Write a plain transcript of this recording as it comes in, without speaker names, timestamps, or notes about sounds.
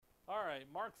right,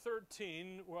 Mark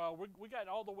 13. Well, we got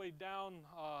all the way down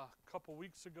a couple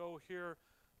weeks ago here,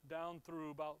 down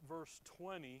through about verse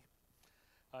 20.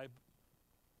 I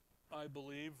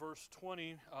believe, verse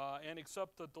 20. And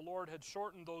except that the Lord had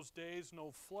shortened those days,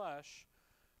 no flesh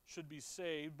should be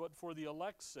saved, but for the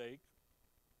elect's sake,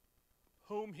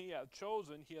 whom he hath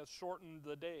chosen, he hath shortened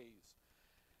the days.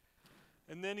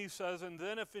 And then he says, and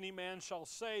then if any man shall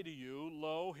say to you,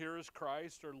 lo, here is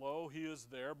Christ, or lo, he is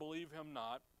there, believe him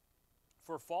not.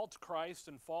 For false Christ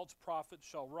and false prophets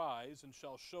shall rise, and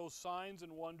shall show signs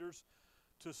and wonders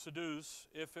to seduce,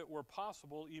 if it were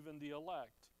possible, even the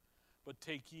elect. But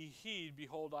take ye heed,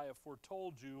 behold, I have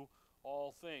foretold you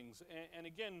all things. And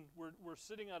again, we're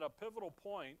sitting at a pivotal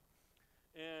point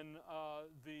in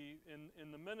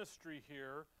the ministry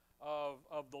here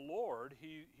of the Lord.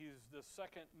 He's the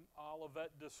second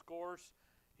Olivet discourse.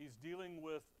 He's dealing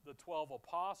with the 12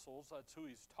 apostles. That's who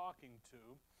he's talking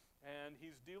to. And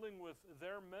he's dealing with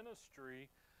their ministry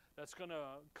that's going to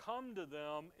come to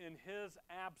them in his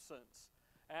absence.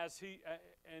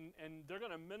 And they're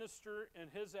going to minister in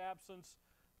his absence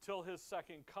till his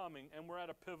second coming. And we're at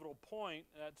a pivotal point.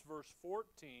 That's verse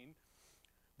 14.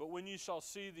 But when ye shall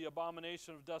see the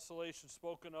abomination of desolation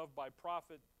spoken of by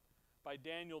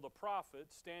Daniel the prophet,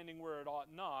 standing where it ought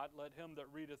not, let him that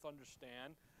readeth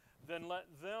understand. Then let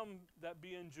them that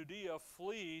be in Judea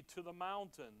flee to the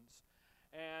mountains.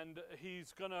 And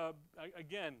he's going to,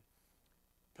 again,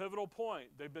 pivotal point.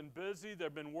 They've been busy.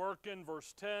 They've been working.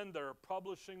 Verse 10, they're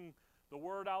publishing the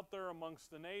word out there amongst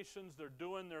the nations. They're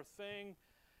doing their thing.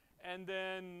 And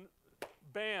then,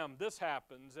 bam, this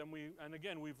happens. And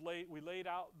again, we laid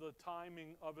out the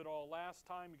timing of it all last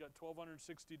time. You got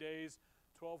 1,260 days,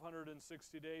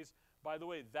 1,260 days. By the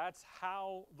way, that's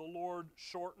how the Lord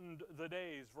shortened the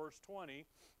days, verse 20,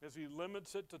 as he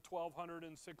limits it to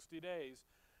 1,260 days.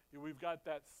 We've got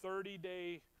that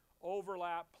 30-day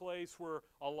overlap place where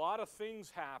a lot of things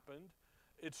happened.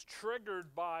 It's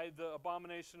triggered by the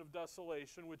abomination of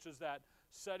desolation, which is that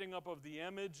setting up of the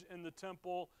image in the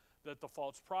temple that the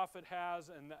false prophet has,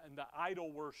 and the idol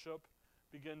worship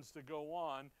begins to go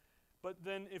on. But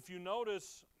then if you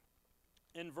notice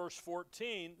in verse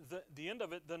 14, the end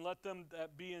of it, then let them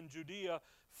that be in Judea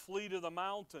flee to the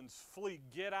mountains. Flee,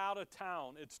 get out of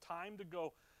town. It's time to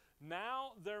go.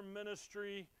 Now their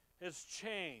ministry has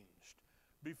changed.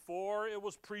 Before it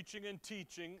was preaching and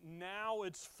teaching, now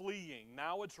it's fleeing,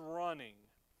 now it's running.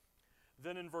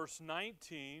 Then in verse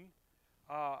 19,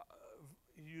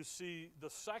 you see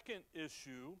the second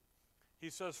issue.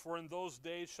 He says, for in those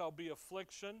days shall be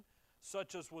affliction,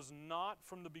 such as was not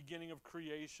from the beginning of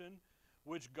creation,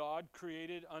 which God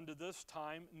created unto this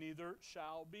time, neither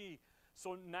shall be.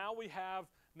 So now we have,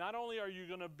 not only are you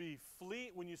going to be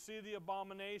when you see the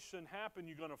abomination happen,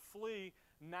 you're going to flee.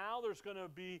 Now there's going to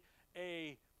be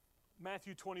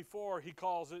Matthew 24, he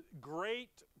calls it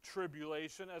great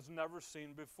tribulation as never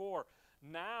seen before.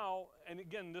 Now, and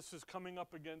again, this is coming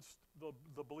up against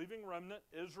the believing remnant,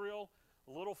 Israel,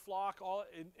 little flock,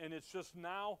 and it's just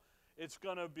now, it's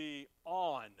going to be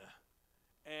on.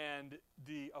 And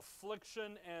the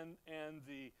affliction and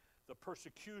the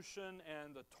persecution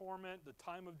and the torment, the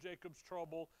time of Jacob's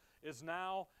trouble is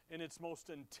now in its most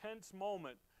intense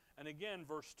moment. And again,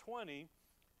 verse 20,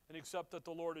 and except that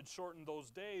the Lord had shortened those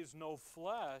days, no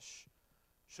flesh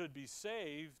should be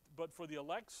saved, but for the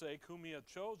elect's sake, whom he hath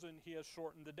chosen, he has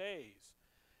shortened the days.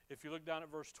 If you look down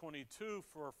at verse 22,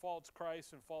 for false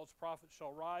Christ and false prophets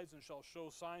shall rise and shall show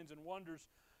signs and wonders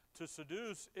to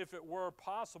seduce, if it were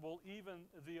possible, even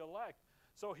the elect.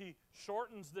 So he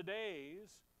shortens the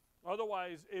days.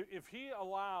 Otherwise, if he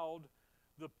allowed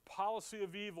the policy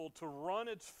of evil to run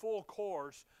its full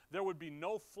course, there would be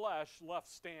no flesh left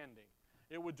standing.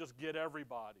 It would just get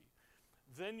everybody.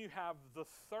 Then you have the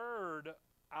third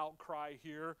outcry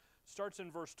here. Starts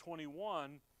in verse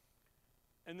 21.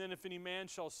 And then if any man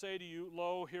shall say to you,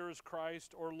 lo, here is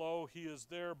Christ, or lo, he is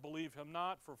there, believe him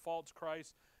not, for false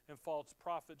Christ and false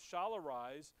prophets shall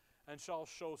arise, and shall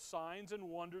show signs and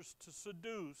wonders to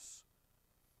seduce,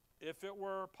 if it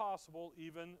were possible,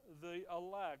 even the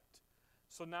elect.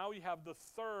 So now you have the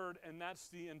third, and that's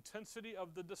the intensity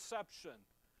of the deception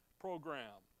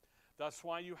program. That's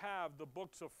why you have the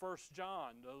books of 1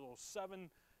 John, those 7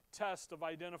 tests of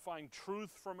identifying truth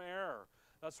from error.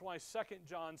 That's why 2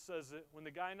 John says that when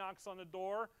the guy knocks on the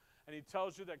door and he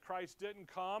tells you that Christ didn't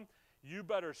come, you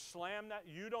better slam that.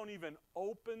 You don't even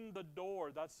open the door.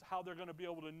 That's how they're going to be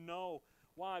able to know.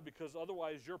 Why? Because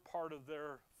otherwise you're part of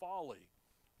their folly.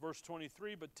 Verse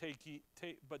 23, but take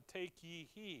ye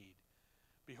heed.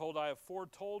 Behold, I have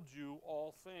foretold you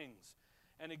all things.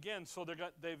 And again, so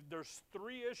there's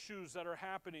 3 issues that are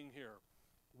happening here.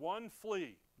 1,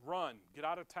 flee. run, get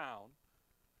out of town.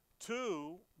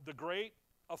 2, the great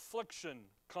affliction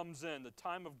comes in, the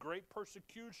time of great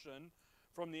persecution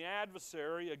from the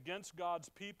adversary against God's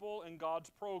people and God's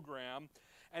program.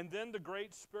 And then the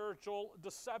great spiritual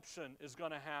deception is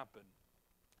going to happen.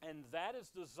 And that is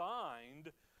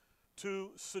designed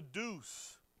to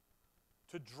seduce,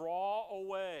 to draw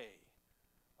away.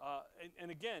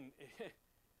 And again,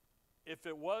 if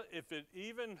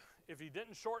he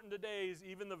didn't shorten the days,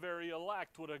 even the very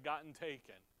elect would have gotten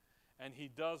taken. And he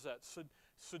does that.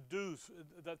 Seduce,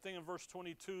 that thing in verse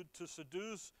 22, to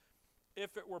seduce,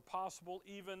 if it were possible,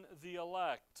 even the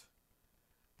elect.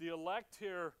 The elect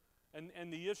here,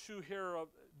 and the issue here of,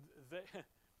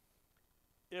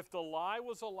 if the lie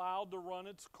was allowed to run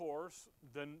its course,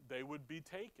 then they would be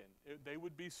taken. They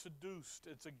would be seduced.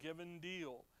 It's a given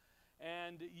deal.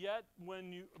 And yet,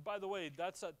 by the way,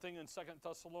 that's that thing in 2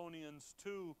 Thessalonians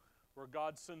 2, where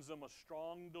God sends them a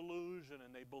strong delusion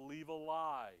and they believe a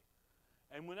lie.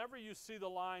 And whenever you see the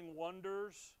lying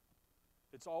wonders,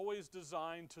 it's always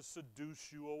designed to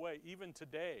seduce you away. Even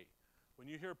today, when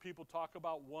you hear people talk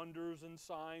about wonders and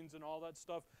signs and all that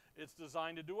stuff, it's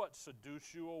designed to do what?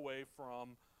 Seduce you away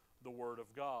from the Word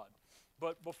of God.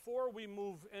 But before we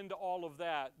move into all of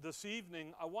that, this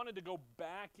evening, I wanted to go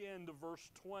back into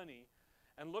verse 20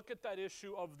 and look at that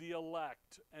issue of the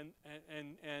elect.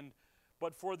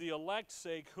 But for the elect's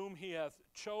sake, whom he hath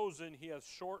chosen, he hath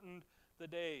shortened the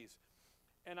days.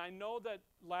 And I know that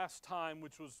last time,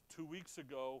 which was 2 weeks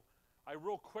ago, I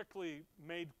real quickly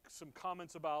made some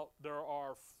comments about there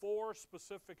are 4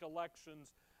 specific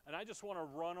elections, and I just want to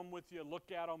run them with you,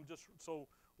 look at them, just so,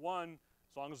 1,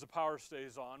 as long as the power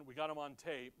stays on, we got them on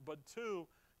tape, but 2,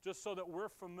 just so that we're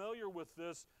familiar with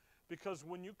this, because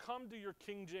when you come to your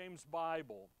King James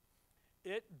Bible,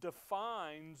 it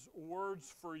defines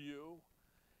words for you.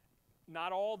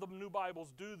 Not all the new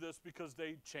Bibles do this because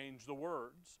they change the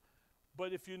words.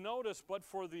 But if you notice, but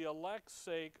for the elect's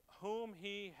sake, whom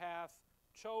he hath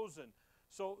chosen.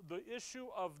 So the issue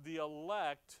of the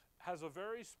elect has a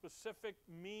very specific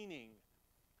meaning,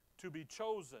 to be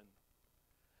chosen.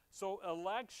 So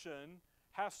election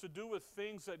has to do with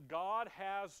things that God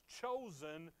has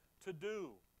chosen to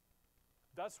do.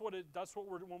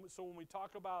 So when we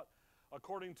talk about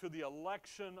according to the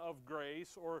election of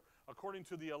grace or according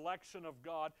to the election of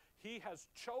God, he has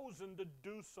chosen to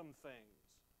do some things.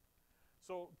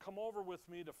 So come over with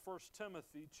me to 1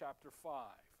 Timothy chapter 5.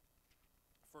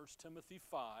 1 Timothy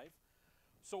 5.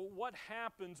 So what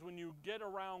happens when you get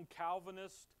around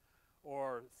Calvinists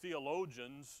or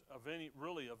theologians of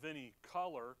any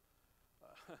color,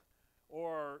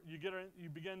 or you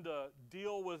begin to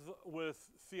deal with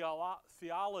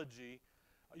theology,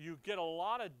 you get a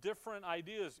lot of different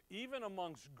ideas. Even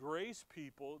amongst grace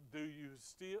people,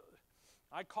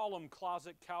 I call them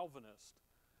closet Calvinists,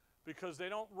 because they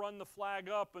don't run the flag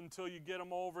up until you get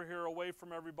them over here away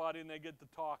from everybody and they get to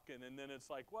talking. And then it's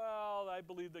like, well, I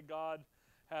believe that God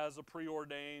has a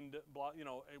preordained,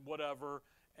 whatever.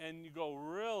 And you go,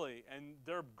 really? And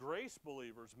they're grace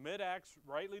believers, mid-acts,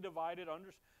 rightly divided,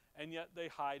 and yet they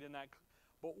hide in that.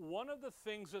 But one of the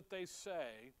things that they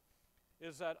say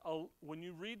is that when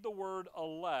you read the word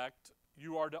elect,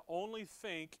 you are to only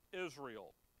think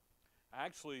Israel.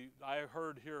 Actually, I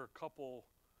heard here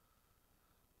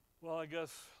I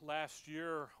guess last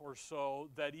year or so,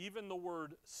 that even the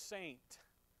word saint,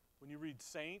 when you read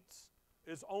saints,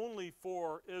 is only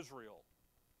for Israel.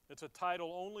 It's a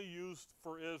title only used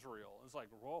for Israel. It's like,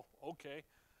 whoa, okay.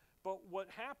 But what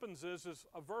happens is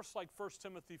a verse like 1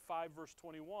 Timothy 5, verse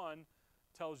 21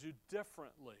 tells you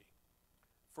differently.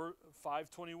 For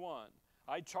 5:21,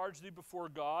 I charge thee before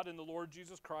God and the Lord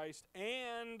Jesus Christ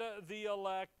and the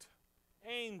elect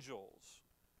angels.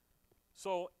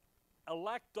 So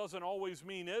elect doesn't always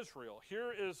mean Israel.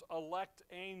 Here is elect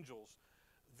angels.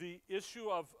 The issue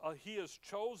of he has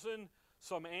chosen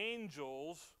some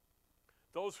angels,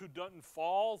 those who didn't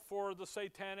fall for the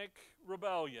satanic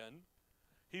rebellion.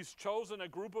 He's chosen a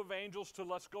group of angels to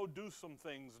let's go do some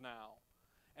things now.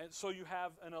 And so you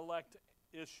have an elect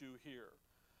issue here.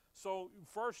 So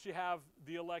first you have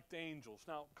the elect angels.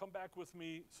 Now come back with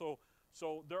me. So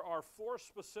there are 4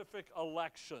 specific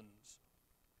elections.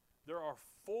 There are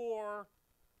 4.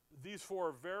 These 4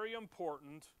 are very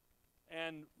important.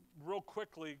 And real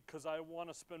quickly, because I want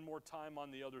to spend more time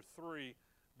on the other 3,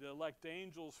 the elect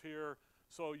angels here.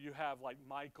 So you have like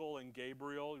Michael and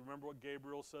Gabriel. You remember what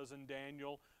Gabriel says in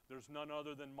Daniel? There's none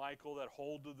other than Michael that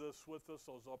hold to this with us,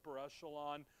 those upper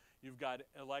echelon. You've got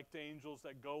elect angels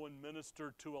that go and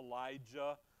minister to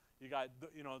Elijah. You got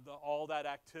all that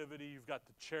activity. You've got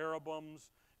the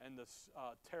cherubims and the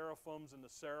teraphims and the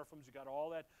seraphims. You got all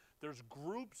that. There's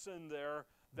groups in there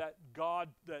that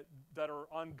are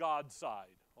on God's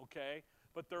side, okay?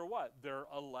 But they're what? They're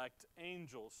elect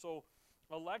angels. So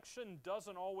election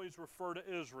doesn't always refer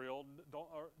to Israel.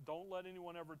 Don't let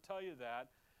anyone ever tell you that.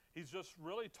 He's just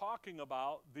really talking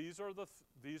about this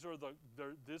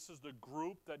is the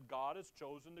group that God has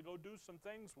chosen to go do some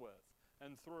things with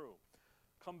and through.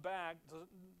 Come back to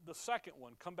the second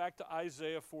one. Come back to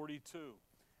Isaiah 42.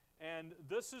 And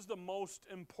this is the most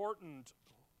important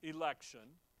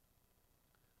election.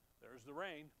 There's the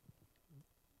rain.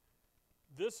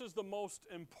 This is the most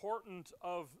important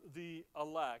of the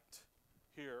elect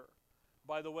here.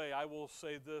 By the way, I will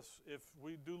say this, if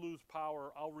we do lose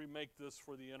power, I'll remake this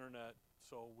for the internet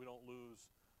so we don't lose.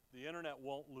 The internet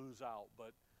won't lose out,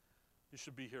 but you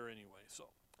should be here anyway. So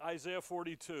Isaiah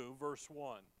 42, verse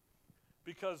 1.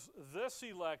 Because this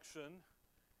election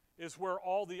is where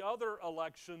all the other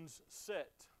elections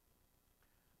sit.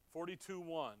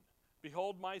 42:1.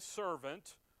 Behold my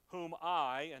servant, whom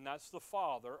I, and that's the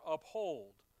Father,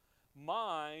 uphold,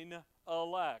 mine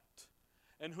elect,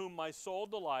 in whom my soul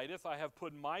delighteth. I have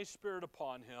put my spirit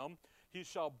upon him. He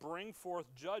shall bring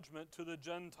forth judgment to the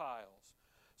Gentiles.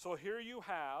 So here you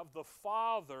have the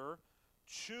Father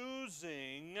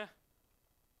choosing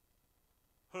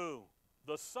who?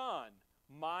 The Son,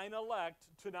 mine elect,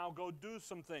 to now go do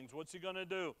some things. What's he going to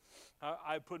do?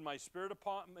 I put my spirit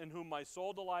upon him, in whom my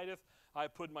soul delighteth. I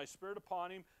put my spirit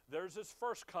upon him. There's his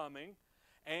first coming.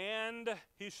 And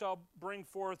he shall bring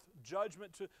forth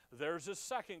judgment to, there's his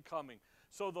second coming.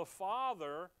 So the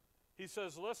Father, he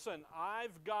says, listen,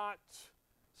 I've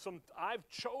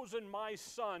chosen my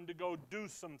Son to go do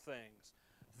some things.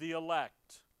 The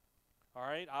elect. All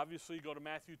right, obviously you go to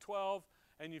Matthew 12,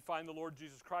 and you find the Lord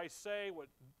Jesus Christ say what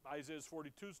Isaiah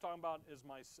 42 is talking about is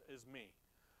me.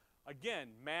 Again,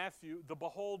 Matthew, the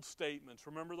behold statements.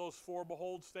 Remember those 4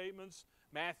 behold statements?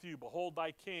 Matthew, behold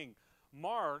thy king.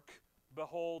 Mark,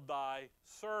 behold thy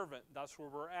servant. That's where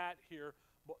we're at here.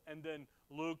 And then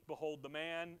Luke, behold the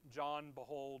man. John,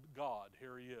 behold God.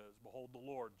 Here he is. Behold the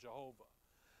Lord, Jehovah.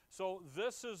 So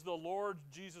this is the Lord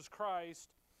Jesus Christ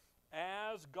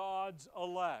as God's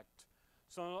elect.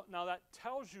 So now that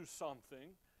tells you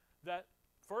something, that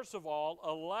first of all,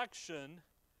 election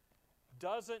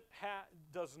does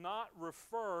not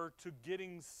refer to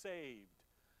getting saved,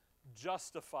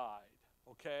 justified,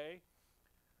 okay?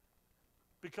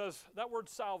 Because that word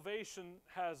salvation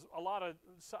has a lot of,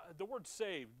 the word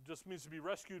saved just means to be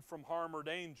rescued from harm or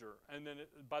danger. And then,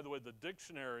 by the way, the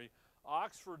dictionary,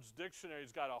 Oxford's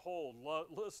dictionary's got a whole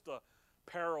list of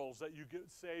perils that you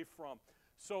get saved from.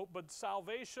 So, but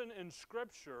salvation in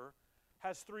Scripture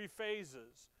has 3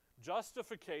 phases.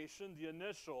 Justification, the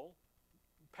initial,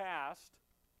 past.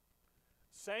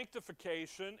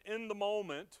 Sanctification, in the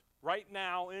moment, right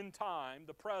now, in time,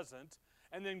 the present.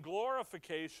 And then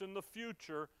glorification, the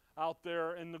future, out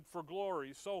there for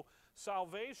glory. So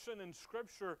salvation in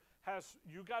Scripture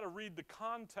you got to read the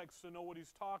context to know what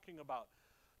he's talking about.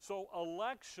 So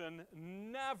election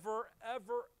never,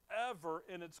 ever, ever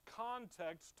in its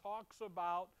context talks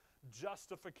about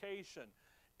justification.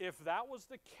 If that was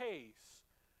the case,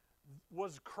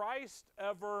 was Christ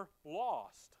ever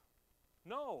lost?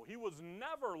 No, he was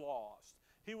never lost.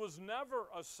 He was never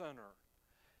a sinner.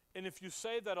 And if you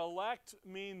say that elect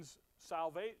means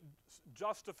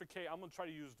justification, I'm going to try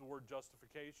to use the word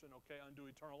justification, okay, unto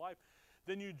eternal life,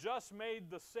 then you just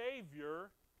made the Savior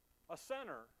a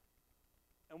sinner.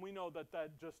 And we know that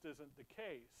that just isn't the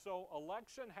case. So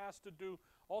election has to do,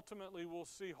 ultimately we'll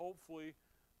see, hopefully,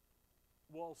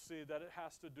 we'll see that it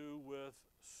has to do with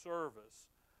service.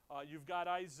 You've got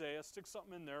Isaiah, stick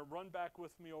something in there, run back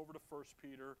with me over to 1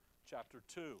 Peter chapter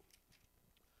 2.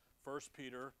 1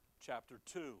 Peter chapter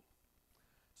 2.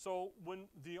 So when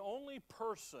the only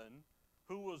person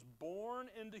who was born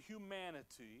into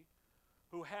humanity,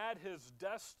 who had his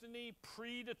destiny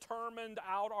predetermined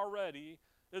out already,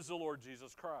 is the Lord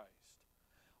Jesus Christ.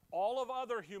 All of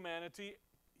other humanity,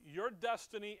 your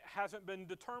destiny hasn't been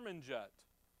determined yet.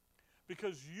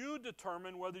 Because you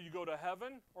determine whether you go to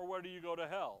heaven or whether you go to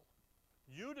hell.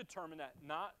 You determine that,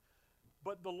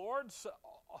 but the Lord,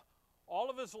 all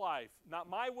of his life, not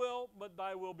my will, but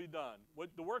thy will be done. What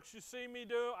the works you see me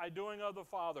do, I doing of the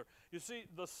Father. You see,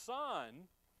 the Son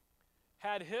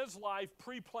had his life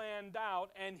pre-planned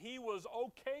out, and he was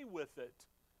okay with it.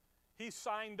 He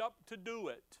signed up to do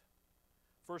it.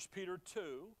 1 Peter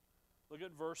 2, look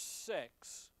at verse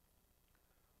 6.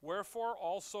 Wherefore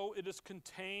also it is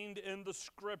contained in the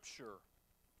Scripture.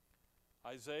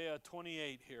 Isaiah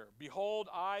 28 here. Behold,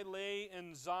 I lay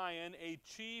in Zion a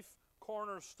chief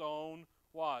cornerstone,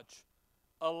 watch,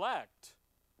 elect,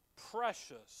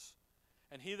 precious,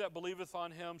 and he that believeth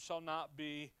on him shall not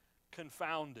be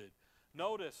confounded.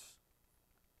 Notice,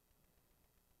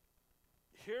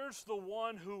 here's the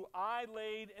one who I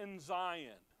laid in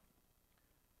Zion,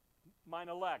 mine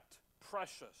elect,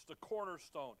 precious, the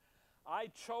cornerstone.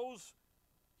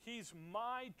 He's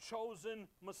my chosen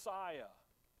Messiah.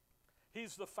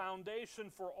 He's the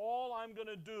foundation for all I'm going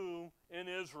to do in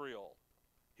Israel.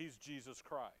 He's Jesus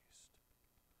Christ.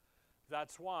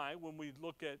 That's why when we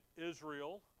look at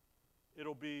Israel,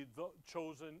 it'll be the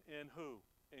chosen in who?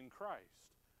 In Christ.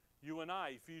 You and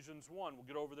I, Ephesians 1, we'll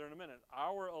get over there in a minute.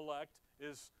 Our elect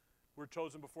we're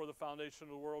chosen before the foundation of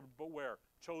the world, but where?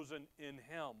 Chosen in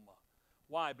Him.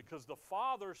 Why? Because the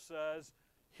Father says,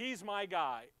 He's my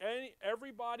guy.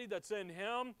 Everybody that's in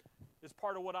Him is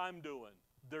part of what I'm doing.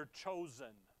 They're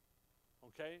chosen.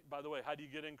 Okay? By the way, how do you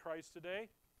get in Christ today?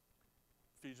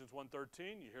 Ephesians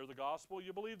 1:13, you hear the gospel,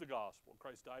 you believe the gospel.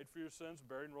 Christ died for your sins,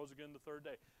 buried and rose again the third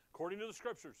day. According to the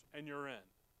Scriptures, and you're in.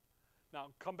 Now,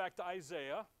 come back to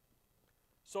Isaiah.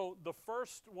 So the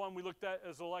first one we looked at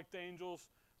as elect angels,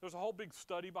 there's a whole big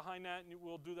study behind that, and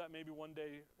we'll do that maybe one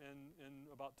day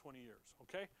in about 20 years,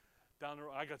 okay? Down the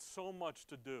road, I got so much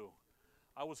to do.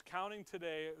 I was counting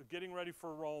today, getting ready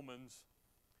for Romans,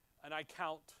 and I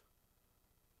count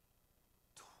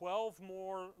 12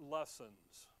 more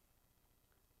lessons,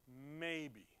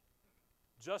 maybe,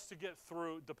 just to get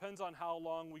through. Depends on how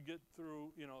long we get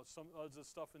through, some of the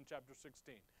stuff in chapter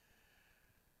 16.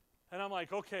 And I'm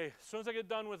like, okay, as soon as I get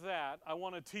done with that, I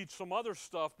want to teach some other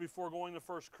stuff before going to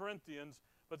 1 Corinthians.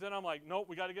 But then I'm like, nope,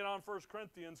 we got to get on 1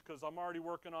 Corinthians because I'm already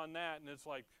working on that. And it's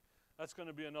like, that's going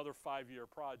to be another 5-year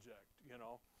project,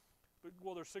 But,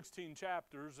 well, there's 16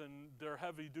 chapters, and they're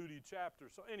heavy-duty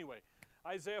chapters. So anyway,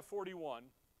 Isaiah 41.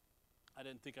 I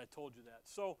didn't think I told you that.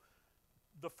 So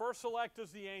the first elect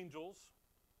is the angels,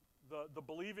 the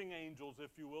believing angels,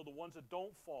 if you will, the ones that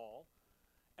don't fall.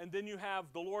 And then you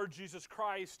have the Lord Jesus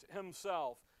Christ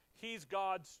Himself.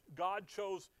 God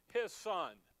chose His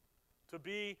Son to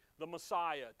be the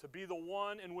Messiah, to be the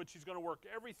one in which He's going to work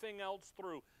everything else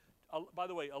through. By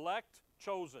the way, elect,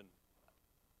 chosen,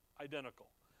 identical.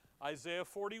 Isaiah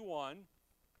 41,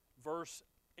 verse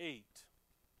 8.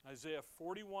 Isaiah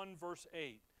 41, verse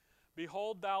 8.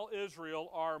 Behold, thou Israel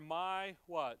are my,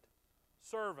 what?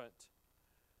 Servant.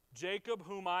 Jacob,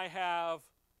 whom I have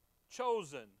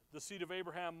chosen, the seed of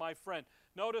Abraham, my friend.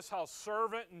 Notice how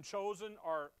servant and chosen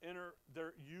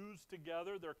they're used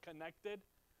together, they're connected.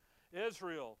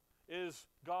 Israel is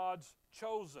God's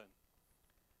chosen.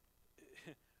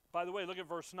 By the way, look at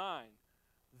verse 9.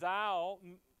 Thou,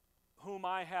 whom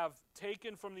I have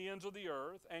taken from the ends of the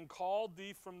earth, and called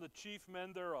thee from the chief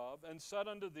men thereof, and said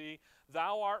unto thee,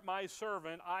 Thou art my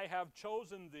servant, I have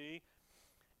chosen thee,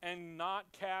 and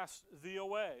not cast thee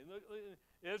away.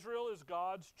 Israel is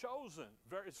God's chosen.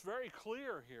 It's very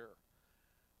clear here.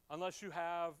 Unless you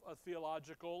have a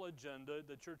theological agenda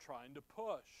that you're trying to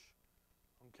push.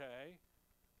 Okay?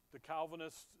 The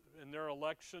Calvinists, in their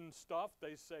election stuff,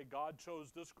 they say God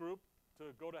chose this group to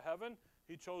go to heaven.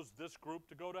 He chose this group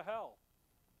to go to hell.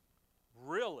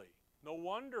 Really? No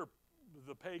wonder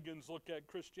the pagans look at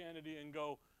Christianity and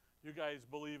go, you guys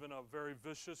believe in a very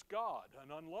vicious God,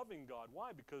 an unloving God.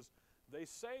 Why? Because they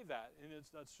say that, and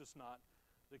that's just not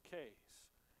the case.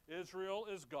 Israel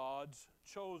is God's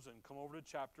chosen. Come over to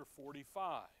chapter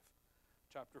 45.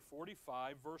 Chapter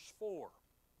 45, verse 4.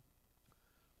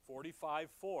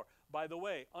 45:4. By the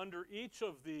way, under each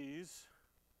of these,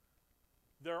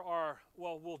 there are,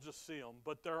 well, we'll just see them,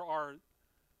 but there are,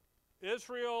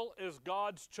 Israel is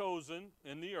God's chosen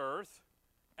in the earth,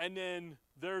 and then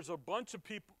there's a bunch of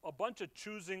people, a bunch of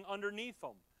choosing underneath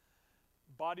them.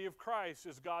 Body of Christ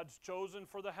is God's chosen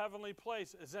for the heavenly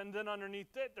places, and then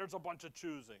underneath it, there's a bunch of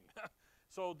choosing.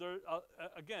 So there,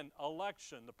 again,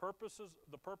 election. The purpose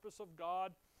of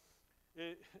God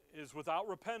is without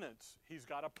repentance. He's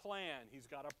got a plan. He's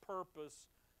got a purpose,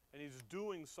 and He's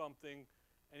doing something,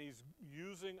 and He's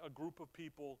using a group of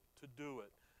people to do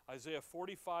it. Isaiah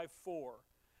 45:4.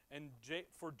 And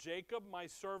for Jacob my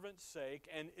servant's sake,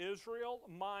 and Israel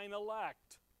mine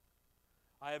elect,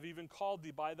 I have even called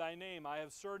thee by thy name. I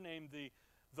have surnamed thee,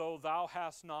 though thou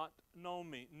hast not known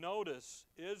me. Notice,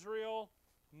 Israel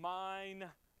mine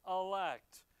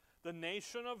elect. The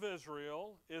nation of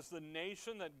Israel is the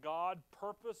nation that God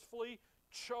purposefully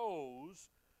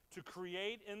chose to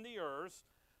create in the earth.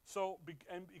 So,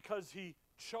 and because He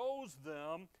chose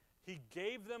them, He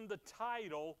gave them the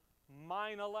title,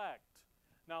 mine elect.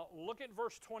 Now, look at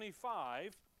verse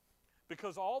 25,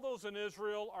 because all those in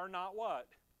Israel are not what?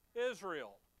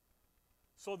 Israel.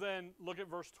 So then, look at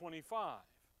verse 25.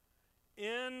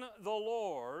 In the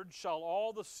Lord shall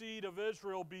all the seed of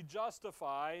Israel be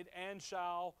justified and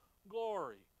shall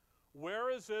glory. Where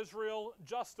is Israel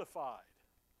justified?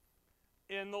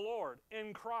 In the Lord,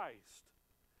 in Christ.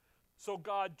 So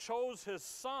God chose his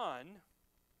son,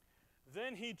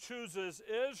 then he chooses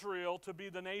Israel to be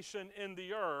the nation in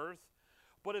the earth,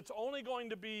 but it's only going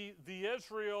to be the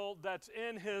Israel that's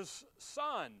in his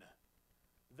son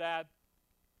that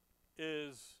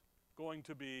is going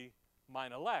to be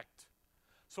mine elect.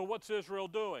 So what's Israel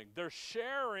doing? They're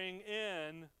sharing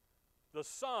in the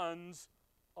son's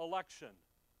election,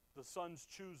 the son's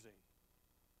choosing.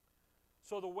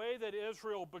 So the way that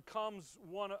Israel becomes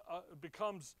one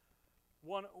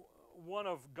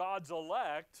of God's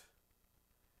elect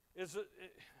is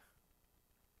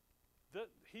that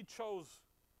he chose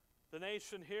the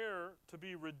nation here to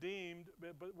be redeemed,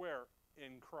 but where?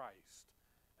 In Christ.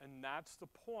 And that's the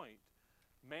point.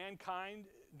 Mankind,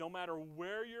 no matter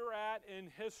where you're at in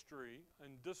history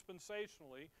and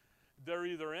dispensationally, they're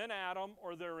either in Adam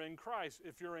or they're in Christ.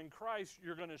 If you're in Christ,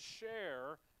 you're going to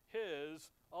share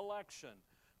his election.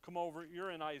 Come over,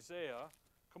 you're in Isaiah.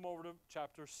 Come over to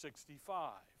chapter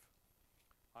 65.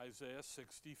 Isaiah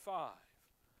 65.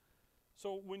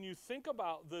 So when you think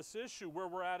about this issue where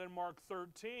we're at in Mark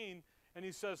 13, and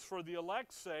he says, for the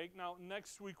elect's sake, now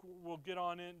next week we'll get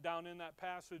on down in that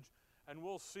passage, and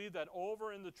we'll see that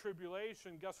over in the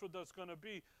tribulation, guess what that's going to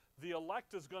be? The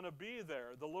elect is going to be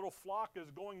there. The little flock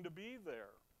is going to be there.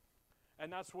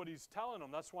 And that's what he's telling them.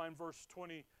 That's why in verse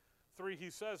 23 he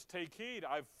says, take heed,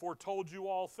 I've foretold you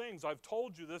all things. I've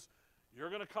told you this. You're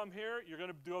going to come here, you're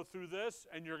going to go through this,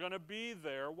 and you're going to be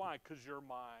there. Why? Because you're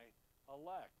my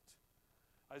elect.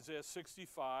 Isaiah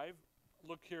 65,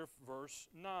 look here, verse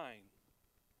 9.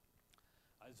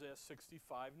 Isaiah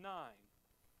 65, 9.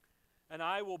 And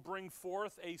I will bring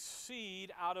forth a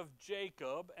seed out of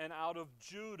Jacob and out of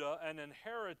Judah, an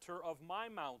inheritor of my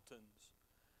mountains.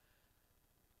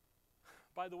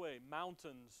 By the way,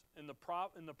 mountains in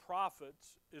the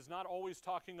prophets is not always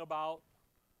talking about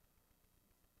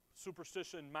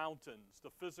superstition mountains, the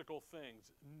physical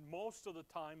things. Most of the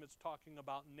time it's talking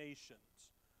about nations,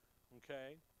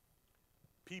 okay?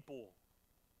 People,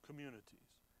 communities.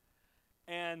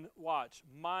 And watch,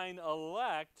 mine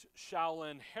elect shall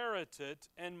inherit it,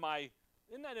 and my,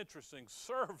 isn't that interesting,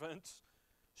 servants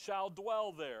shall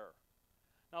dwell there.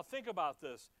 Now think about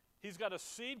this. He's got a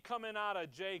seed coming out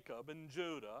of Jacob and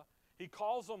Judah. He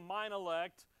calls them mine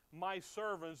elect, my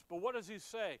servants, but what does he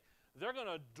say? They're going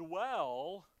to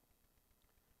dwell,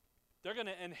 they're going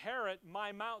to inherit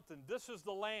my mountain. This is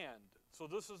the land. So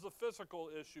this is the physical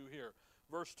issue here.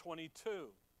 Verse 22.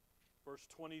 Verse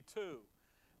 22.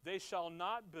 They shall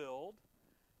not build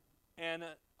and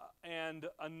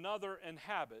another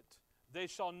inhabit. They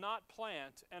shall not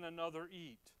plant and another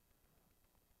eat.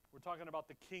 We're talking about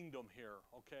the kingdom here,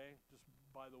 okay? Just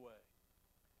by the way.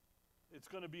 It's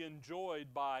going to be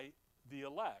enjoyed by the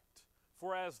elect.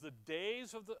 For as the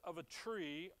days of a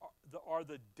tree are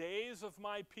the days of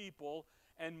my people,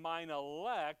 and mine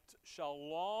elect shall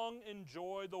long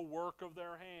enjoy the work of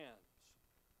their hands.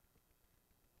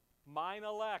 Mine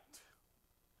elect.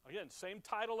 Again, same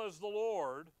title as the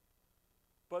Lord,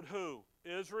 but who?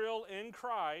 Israel in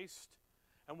Christ.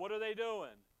 And what are they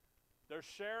doing? They're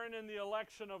sharing in the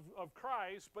election of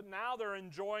Christ, but now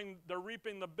they're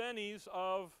reaping the bennies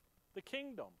of the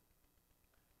kingdom.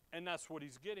 And that's what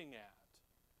he's getting at.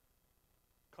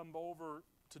 Come over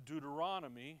to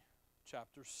Deuteronomy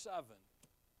chapter 7.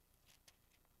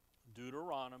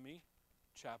 Deuteronomy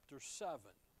chapter 7.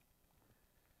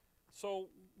 So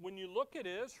when you look at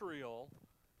Israel,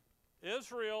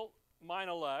 mine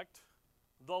elect,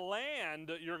 the land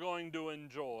that you're going to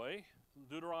enjoy,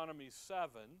 Deuteronomy 7,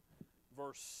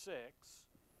 verse 6,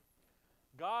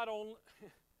 God only,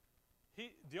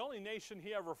 the only nation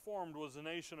he ever formed was the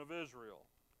nation of Israel.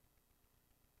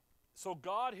 So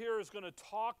God here is going to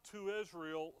talk to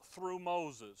Israel through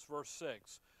Moses, verse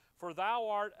 6. For thou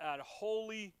art a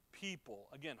holy people,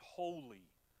 again, holy,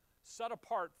 set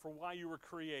apart for why you were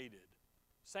created.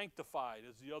 Sanctified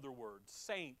is the other word.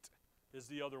 Saint is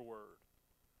the other word.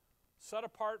 Set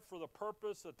apart for the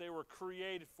purpose that they were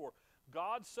created for.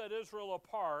 God set Israel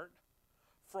apart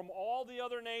from all the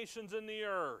other nations in the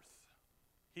earth.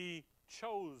 He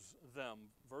chose them.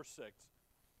 Verse 6.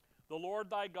 The Lord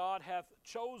thy God hath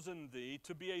chosen thee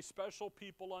to be a special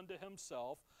people unto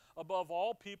himself, above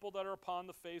all people that are upon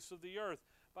the face of the earth.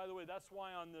 By the way, that's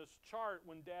why on this chart,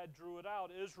 when Dad drew it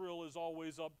out, Israel is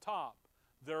always up top.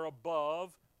 They're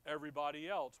above everybody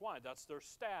else. Why? That's their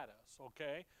status,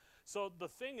 okay? So the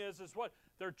thing is what?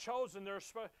 They're chosen.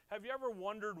 Have you ever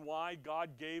wondered why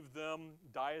God gave them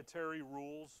dietary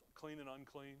rules, clean and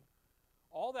unclean?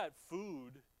 All that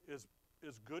food is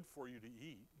good for you to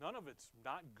eat. None of it's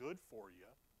not good for you.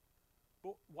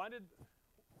 But why did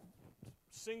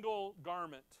single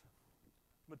garment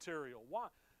material? Why?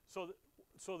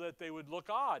 So that they would look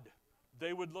odd.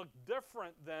 They would look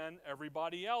different than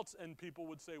everybody else, and people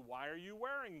would say, "Why are you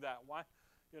wearing that? Why,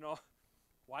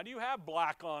 why do you have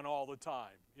black on all the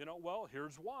time?" Well,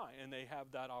 here's why, and they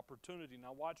have that opportunity.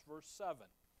 Now watch verse 7.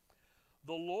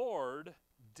 The Lord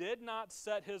did not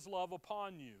set his love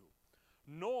upon you,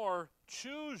 nor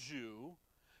choose you,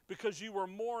 because you were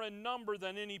more in number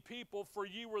than any people, for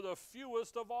ye were the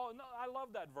fewest of all. No, I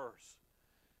love that verse.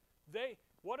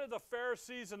 What did the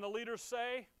Pharisees and the leaders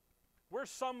say? We're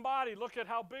somebody. Look at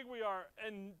how big we are.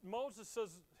 And Moses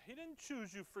says, he didn't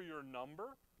choose you for your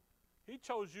number. He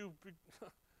chose you.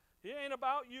 He ain't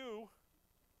about you.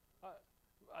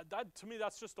 To me,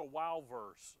 that's just a wow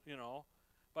verse,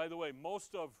 By the way,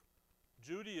 most of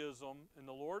Judaism in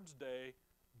the Lord's day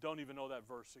don't even know that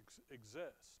verse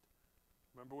exists.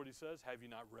 Remember what he says? Have you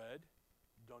not read?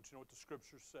 Don't you know what the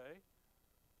scriptures say?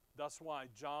 That's why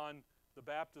John the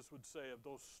Baptist would say, of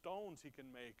those stones he can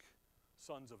make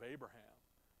sons of Abraham.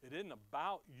 It isn't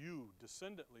about you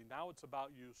descendantly. Now it's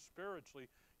about you spiritually.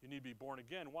 You need to be born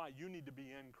again. Why? You need to be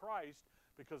in Christ,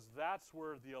 because that's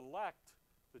where the elect,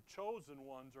 the chosen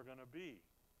ones, are going to be.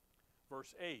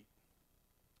 Verse 8.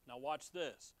 Now watch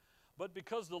this. But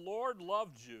because the Lord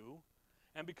loved you,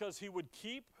 and because he would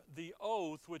keep the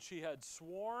oath which he had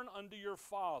sworn unto your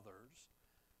fathers,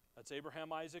 that's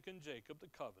Abraham, Isaac, and Jacob, the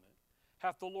covenant,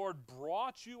 hath the Lord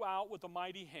brought you out with a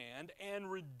mighty hand,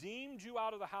 and redeemed you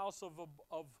out of the house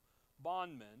of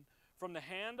bondmen, from the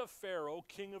hand of Pharaoh,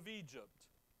 king of Egypt.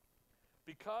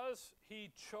 Because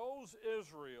he chose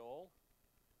Israel,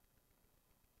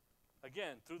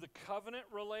 again, through the covenant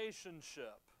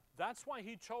relationship. That's why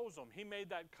he chose them. He made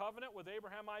that covenant with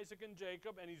Abraham, Isaac, and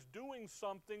Jacob, and he's doing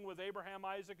something with Abraham,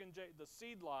 Isaac, and Jacob, the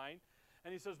seed line.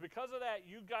 And he says, because of that,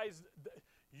 you guys,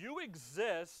 you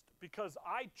exist because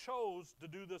I chose to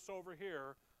do this over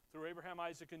here through Abraham,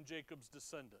 Isaac, and Jacob's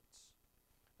descendants.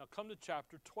 Now come to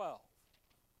chapter 12.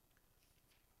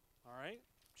 All right?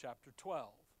 Chapter 12.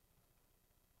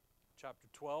 Chapter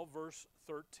 12, verse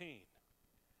 13.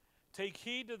 Take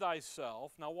heed to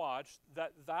thyself, now watch,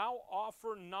 that thou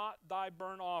offer not thy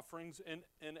burnt offerings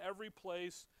in every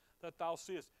place that thou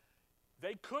seest.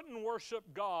 They couldn't worship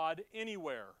God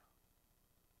anywhere,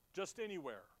 just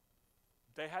anywhere.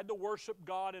 They had to worship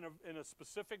God in a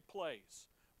specific place.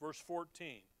 Verse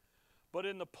 14. But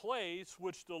in the place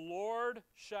which the Lord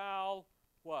shall,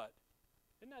 what?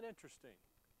 Isn't that interesting?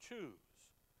 Choose.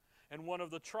 And one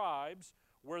of the tribes,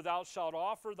 where thou shalt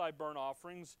offer thy burnt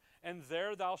offerings, and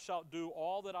there thou shalt do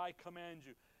all that I command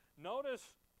you. Notice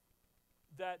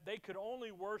that they could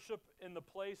only worship in the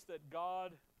place that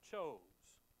God chose.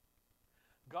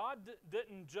 God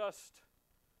didn't just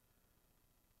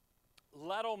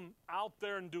let them out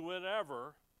there and do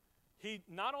whatever.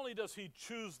 Not only does he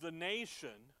choose the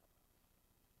nation,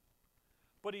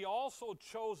 but he also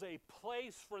chose a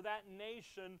place for that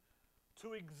nation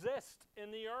to exist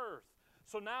in the earth.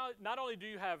 So now, not only do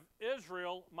you have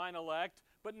Israel, mine elect,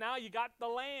 but now you got the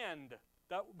land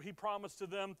that he promised to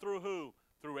them through who?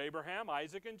 Through Abraham,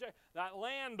 Isaac, and Jacob. That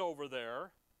land over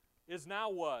there is now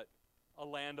what? A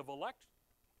land of election.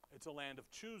 It's a land of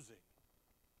choosing.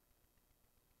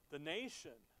 The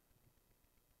nation.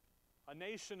 A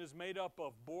nation is made up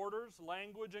of borders,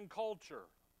 language, and culture.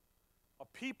 A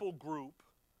people group.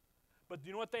 But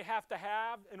you know what they have to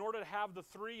have in order to have the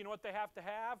three? You know what they have to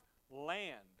have?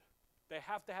 Land. They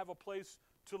have to have a place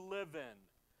to live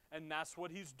in. And that's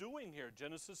what he's doing here.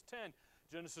 Genesis 10,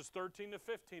 Genesis 13 to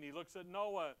 15. He looks at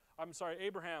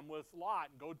Abraham with Lot.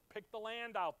 Go pick the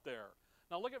land out there.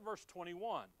 Now look at verse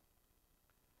 21.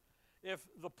 If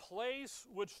the place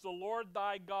which the Lord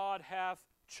thy God hath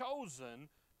chosen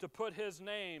to put his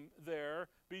name there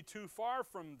be too far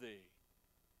from thee.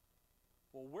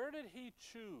 Well, where did he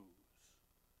choose?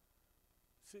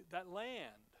 See, that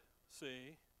land,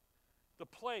 see? The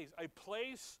place, a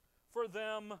place for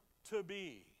them to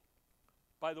be.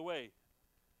 By the way,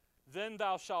 then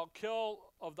thou shalt kill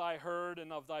of thy herd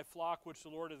and of thy flock which the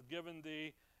Lord hath given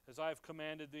thee, as I have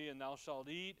commanded thee, and thou shalt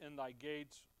eat in thy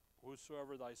gates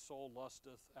whosoever thy soul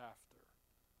lusteth after.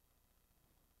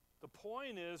 The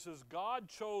point is God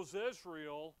chose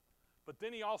Israel, but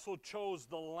then he also chose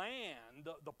the land,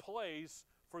 the place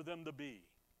for them to be.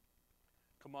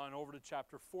 Come on over to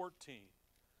chapter 14.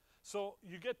 So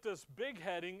you get this big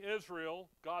heading, Israel,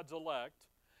 God's elect,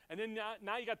 and then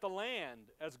now you got the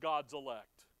land as God's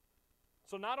elect.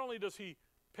 So not only does he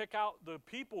pick out the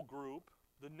people group,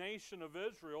 the nation of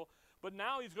Israel, but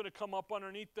now he's going to come up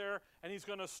underneath there and he's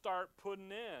going to start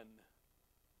putting in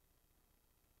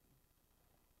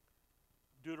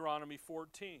Deuteronomy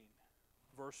 14.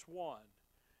 verse 1.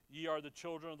 Ye are the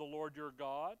children of the Lord your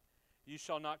God. Ye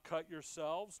shall not cut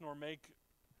yourselves, nor make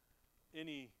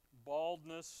any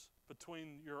baldness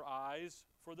between your eyes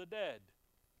for the dead.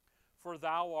 For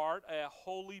thou art a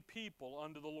holy people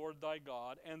unto the Lord thy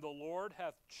God, and the Lord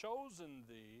hath chosen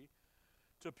thee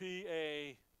to be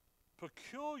a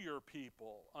peculiar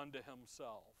people unto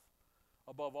himself,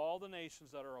 above all the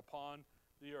nations that are upon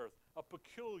the earth. A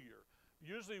peculiar.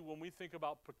 Usually when we think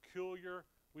about peculiar,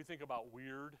 we think about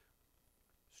weird,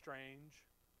 strange.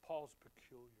 Paul's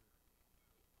peculiar.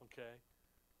 Okay?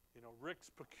 You know,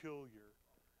 Rick's peculiar.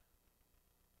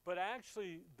 But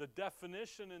actually, the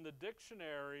definition in the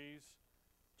dictionaries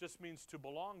just means to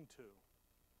belong to.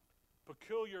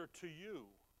 Peculiar to you.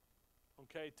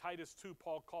 Okay, Titus 2,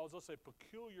 Paul calls us a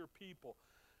peculiar people.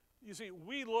 You see,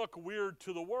 we look weird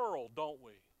to the world, don't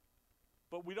we?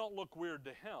 But we don't look weird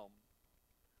to him.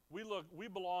 We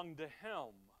belong to him.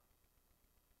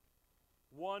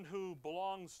 One who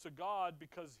belongs to God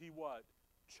because he what?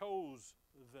 Chose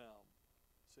them.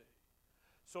 See?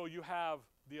 So you have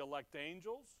the elect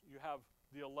angels, you have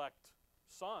the elect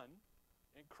Son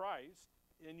in Christ,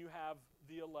 and you have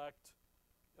the elect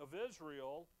of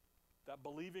Israel, that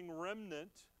believing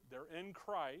remnant. They're in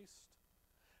Christ.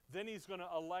 Then he's going to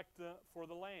elect for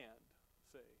the land.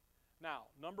 See? Now,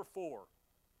 number 4.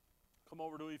 Come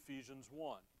over to Ephesians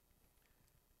 1.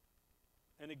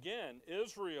 And again,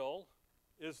 Israel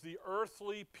is the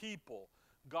earthly people.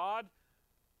 God,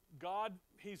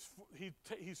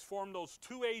 he's formed those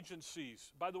two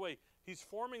agencies. By the way, he's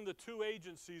forming the two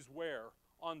agencies where?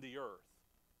 On the earth.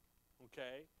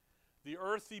 Okay? The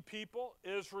earthly people,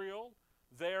 Israel,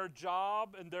 their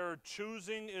job and their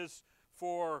choosing is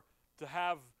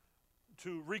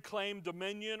to reclaim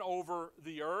dominion over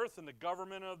the earth and the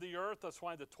government of the earth. That's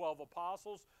why the 12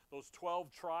 apostles, those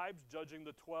 12 tribes judging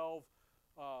the 12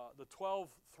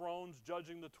 thrones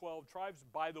judging the 12 tribes.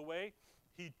 By the way,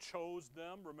 he chose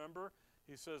them. Remember,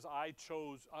 he says, I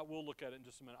will look at it in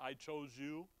just a minute. I chose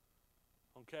you.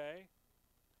 Okay?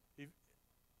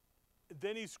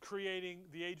 Then he's creating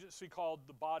the agency called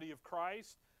the body of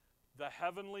Christ, the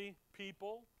heavenly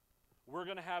people. We're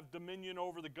going to have dominion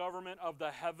over the government of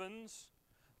the heavens.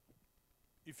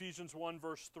 Ephesians 1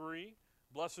 verse 3.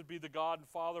 Blessed be the God and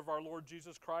Father of our Lord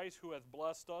Jesus Christ, who hath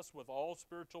blessed us with all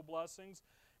spiritual blessings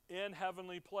in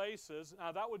heavenly places.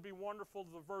 Now that would be wonderful,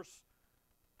 the verse,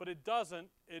 but it doesn't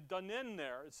end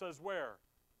there. It says where?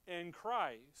 In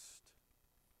Christ.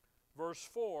 Verse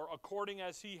 4, according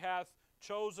as he hath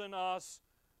chosen us,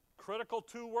 critical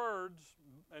 2 words,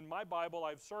 in my Bible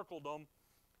I've circled them,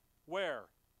 where?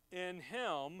 In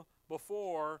him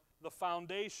before the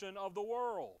foundation of the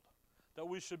world, that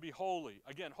we should be holy.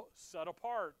 Again, set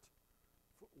apart.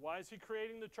 Why is he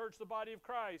creating the church, the body of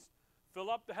Christ? Fill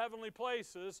up the heavenly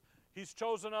places. He's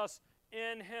chosen us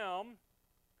in him.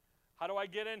 How do I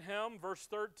get in him? Verse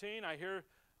 13, I hear,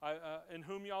 in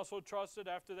whom you also trusted,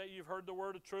 after that you've heard the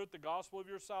word of truth, the gospel of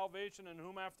your salvation, in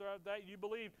whom after that you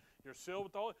believed. You're sealed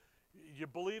with the Holy. You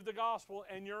believe the gospel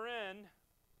and you're in.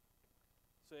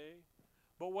 See?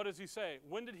 But what does he say?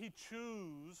 When did he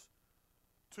choose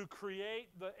to create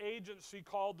the agency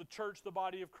called the church, the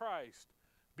body of Christ?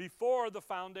 Before the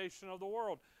foundation of the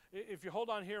world. If you hold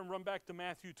on here and run back to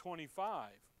Matthew 25.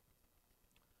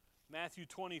 Matthew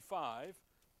 25.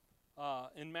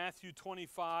 In Matthew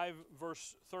 25,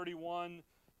 verse 31,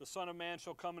 the Son of Man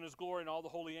shall come in his glory and all the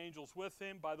holy angels with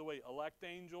him. By the way, elect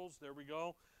angels, there we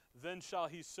go. Then shall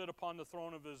he sit upon the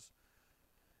throne of his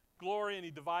glory, and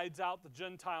he divides out the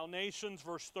Gentile nations.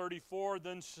 Verse 34,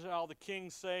 then shall the king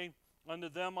say unto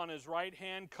them on his right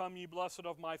hand, come ye blessed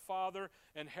of my Father,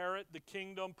 inherit the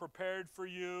kingdom prepared for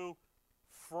you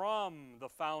from the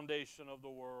foundation of the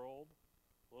world.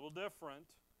 A little different.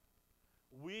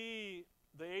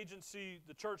 The agency,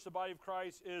 the church, the body of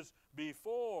Christ, is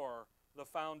before the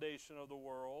foundation of the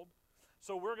world.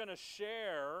 So we're going to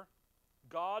share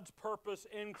God's purpose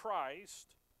in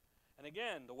Christ. And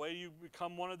again, the way you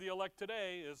become one of the elect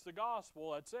today is the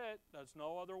gospel. That's it. There's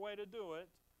no other way to do it.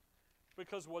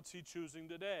 Because what's he choosing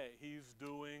today? He's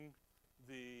doing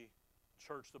the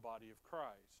church, the body of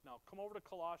Christ. Now, come over to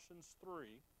Colossians 3,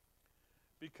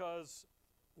 because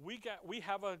we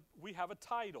have a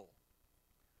title,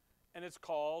 and it's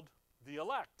called the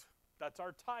elect. That's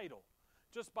our title.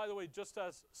 Just by the way, just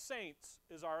as saints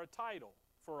is our title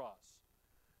for us.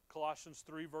 Colossians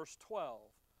 3, verse 12.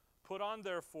 Put on,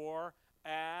 therefore,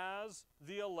 as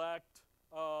the elect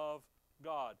of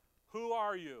God. Who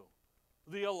are you?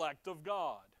 The elect of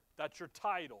God. That's your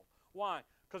title. Why?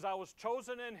 Because I was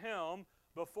chosen in him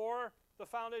before the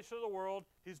foundation of the world.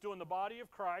 He's doing the body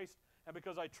of Christ. And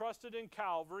because I trusted in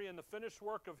Calvary and the finished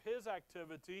work of his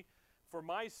activity for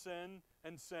my sin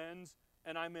and sins,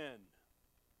 and I'm in.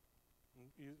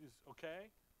 Okay?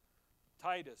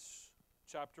 Titus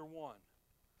chapter 1.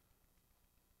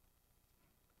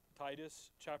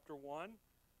 Titus chapter 1.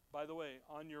 By the way,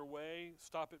 on your way,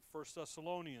 stop at 1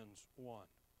 Thessalonians 1.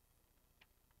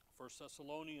 1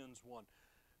 Thessalonians 1.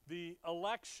 The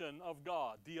election of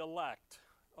God, the elect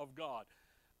of God.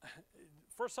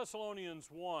 1 Thessalonians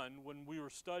 1, when we were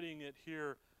studying it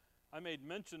here, I made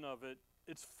mention of it.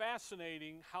 It's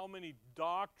fascinating how many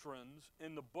doctrines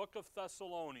in the book of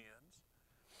Thessalonians.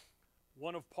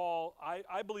 One of Paul,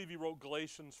 I believe he wrote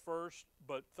Galatians first,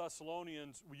 but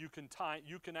Thessalonians, you can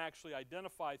actually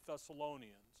identify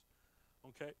Thessalonians,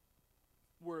 okay,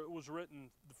 where it was written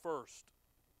first.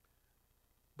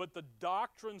 But the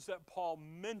doctrines that Paul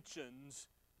mentions,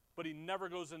 but he never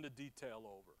goes into detail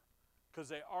over, because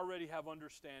they already have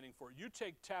understanding for it. You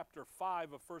take chapter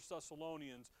 5 of 1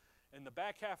 Thessalonians, and the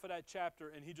back half of that chapter,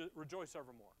 and he just rejoice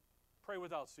evermore. Pray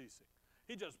without ceasing.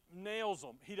 He just nails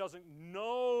them. He doesn't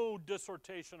no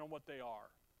dissertation on what they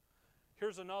are.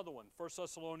 Here's another one. 1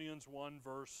 Thessalonians 1,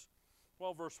 verse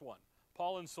 1.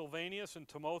 Paul and Silvanus and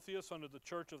Timotheus unto the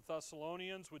church of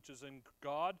Thessalonians, which is in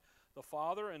God the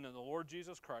Father and in the Lord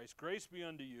Jesus Christ. Grace be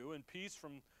unto you and peace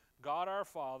from God our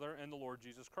Father and the Lord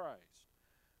Jesus Christ.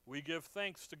 We give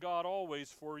thanks to God always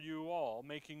for you all,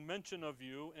 making mention of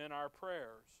you in our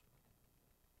prayers,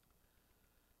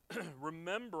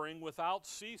 remembering without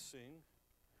ceasing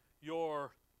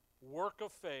your work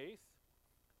of faith,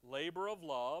 labor of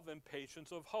love, and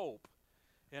patience of hope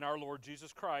in our Lord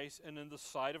Jesus Christ and in the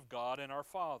sight of God and our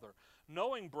Father.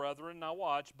 Knowing, brethren, now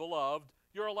watch, beloved,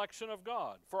 your election of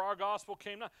God. For our gospel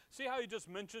came not. See how he just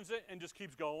mentions it and just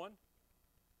keeps going?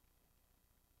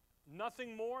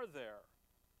 Nothing more there.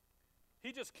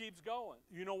 He just keeps going.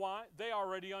 You know why? They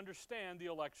already understand the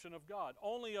election of God.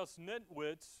 Only us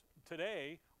nitwits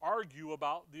today argue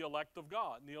about the elect of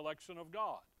God and the election of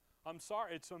God. I'm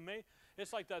sorry, it's amazing.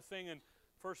 It's like that thing in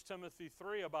 1 Timothy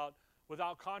 3 about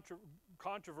without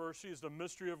controversy is the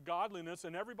mystery of godliness,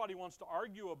 and everybody wants to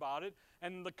argue about it,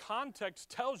 and the context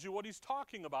tells you what he's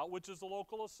talking about, which is the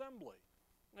local assembly.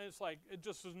 And it's like, it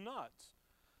just is nuts.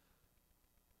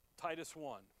 Titus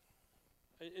 1.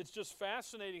 It's just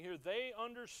fascinating here. They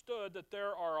understood that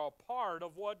there are a part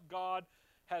of what God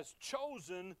has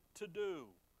chosen to do.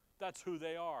 That's who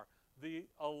they are. The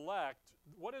elect.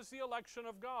 What is the election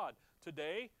of God?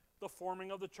 Today, the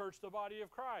forming of the church, the body of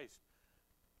Christ.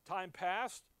 Time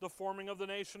past, the forming of the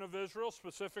nation of Israel,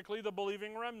 specifically the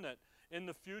believing remnant. In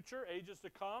the future, ages to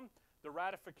come, the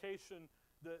ratification,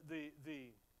 they're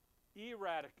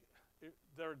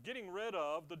getting rid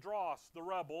of the dross, the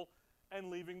rebel, and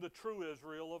leaving the true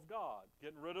Israel of God.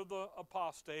 Getting rid of the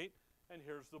apostate, and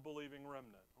here's the believing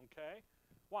remnant, okay?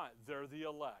 Why? They're the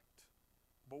elect.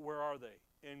 But where are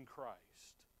they? In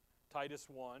Christ. Titus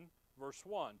 1, verse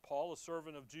 1. Paul, a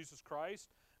servant of Jesus Christ,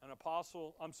 a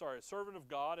servant of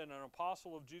God and an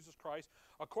apostle of Jesus Christ,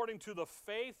 according to the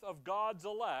faith of God's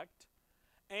elect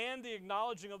and the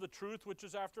acknowledging of the truth which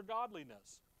is after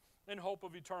godliness, in hope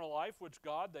of eternal life, which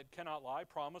God, that cannot lie,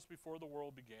 promised before the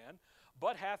world began,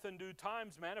 but hath in due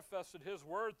times manifested his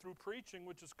word through preaching,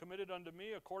 which is committed unto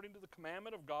me according to the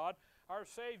commandment of God our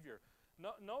Savior.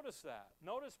 Notice that.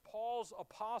 Notice Paul's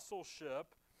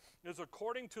apostleship is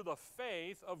according to the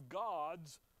faith of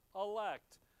God's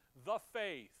elect. The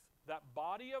faith, that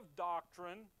body of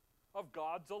doctrine of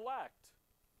God's elect.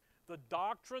 The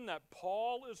doctrine that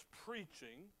Paul is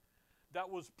preaching that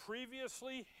was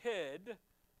previously hid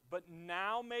but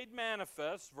now made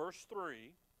manifest, verse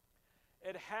 3,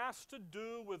 it has to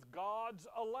do with God's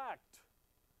elect.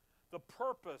 The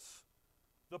purpose,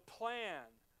 the plan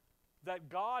that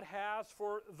God has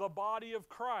for the body of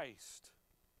Christ.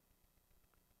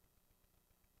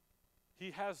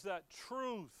 He has that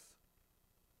truth,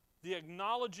 the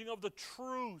acknowledging of the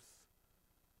truth.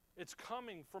 It's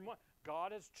coming from what?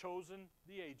 God has chosen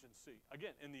the agency.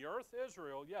 Again, in the earth,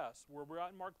 Israel, yes, where we're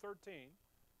at in Mark 13.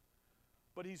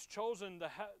 But he's chosen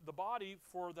the body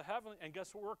for the heavenly, and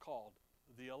guess what we're called?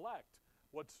 The elect.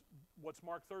 What's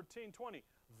Mark 13:20?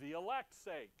 The elect's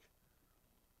sake.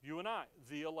 You and I,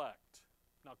 the elect.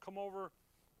 Now come over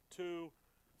to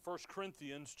 1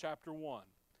 Corinthians chapter 1.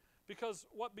 Because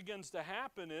what begins to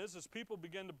happen is people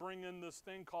begin to bring in this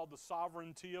thing called the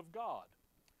sovereignty of God.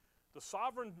 The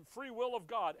sovereign free will of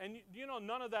God. And you know,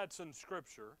 none of that's in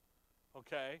Scripture,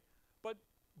 okay? But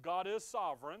God is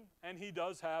sovereign, and he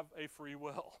does have a free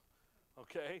will,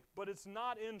 okay? But it's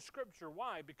not in Scripture.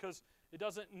 Why? Because it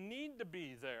doesn't need to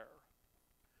be there.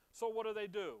 So what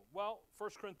do? Well, 1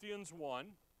 Corinthians 1,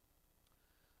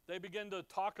 they begin to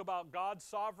talk about God's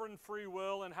sovereign free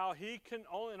will and how He can,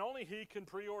 and only He can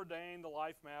preordain the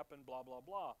life map and blah, blah,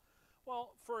 blah.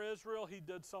 Well, for Israel, He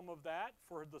did some of that.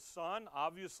 For the Son,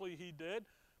 obviously He did.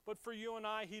 But for you and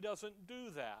I, He doesn't do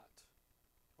that.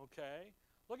 Okay?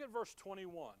 Look at verse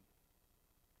 21.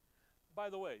 By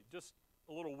the way, just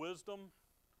a little wisdom.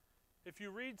 If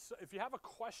you have a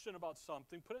question about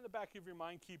something, put it in the back of your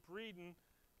mind, keep reading,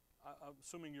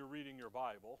 assuming you're reading your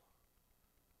Bible.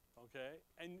 Okay?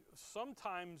 And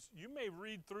sometimes you may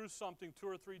read through something 2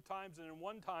 or 3 times, and in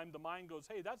one time the mind goes,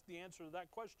 hey, that's the answer to that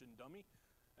question, dummy.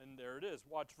 And there it is.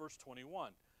 Watch verse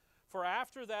 21. For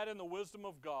after that, in the wisdom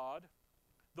of God,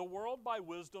 the world by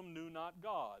wisdom knew not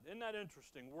God. Isn't that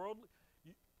interesting?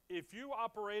 If you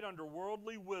operate under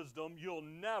worldly wisdom, you'll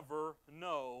never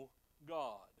know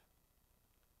God.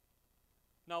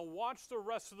 Now watch the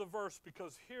rest of the verse,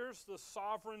 because here's the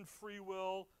sovereign free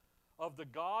will of the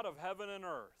God of heaven and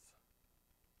earth.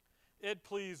 It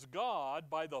pleased God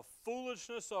by the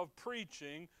foolishness of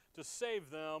preaching to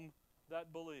save them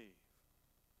that believe.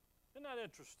 Isn't that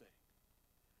interesting?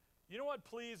 You know what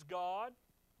pleased God?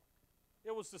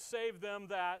 It was to save them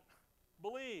that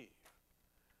believe.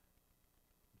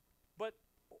 But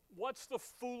what's the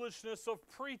foolishness of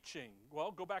preaching?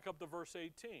 Well, go back up to verse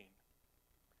 18.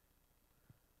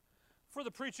 For the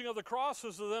preaching of the cross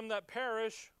is to them that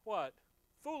perish, what?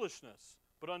 Foolishness.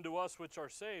 But unto us which are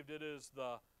saved, it is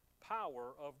the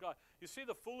power of God. You see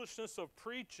the foolishness of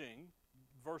preaching,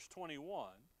 verse 21,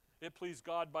 it pleased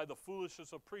God by the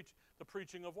foolishness of preaching. The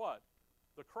preaching of what?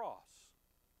 The cross.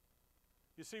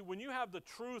 You see, when you have the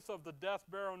truth of the death,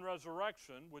 burial, and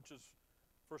resurrection, which is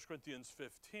 1 Corinthians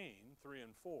 15, 3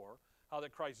 and 4, how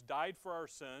that Christ died for our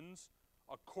sins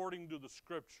according to the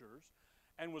Scriptures,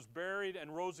 and was buried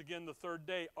and rose again the 3rd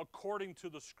day according to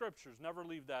the Scriptures. Never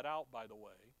leave that out, by the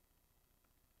way.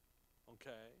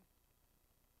 Okay?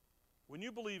 When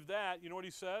you believe that, you know what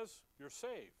he says? You're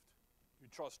saved. You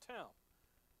trust him.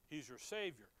 He's your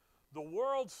Savior. The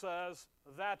world says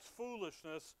that's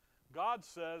foolishness. God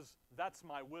says that's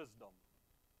my wisdom.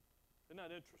 Isn't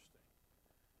that interesting?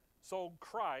 So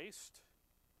Christ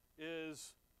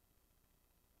is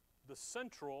the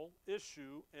central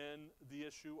issue in the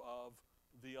issue of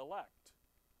the elect.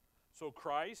 So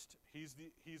Christ, he's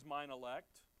mine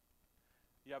elect.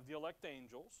 You have the elect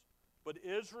angels. But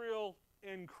Israel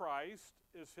in Christ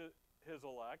is his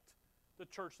elect. The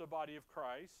church, the body of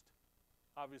Christ.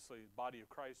 Obviously, body of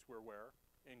Christ we're where?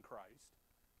 In Christ.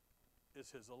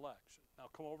 Is his election. Now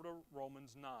come over to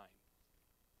Romans 9.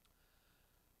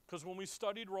 Because when we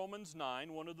studied Romans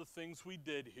 9, one of the things we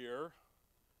did here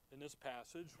in this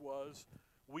passage was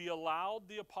we allowed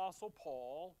the Apostle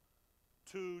Paul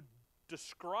to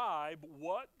describe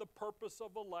what the purpose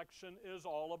of election is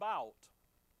all about.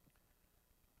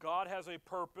 God has a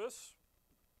purpose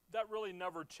that really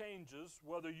never changes.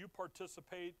 Whether you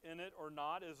participate in it or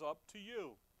not is up to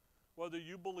you. Whether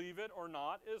you believe it or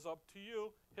not is up to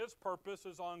you. His purpose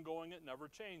is ongoing. It never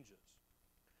changes.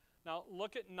 Now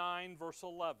look at 9 verse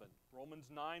 11. Romans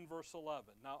 9 verse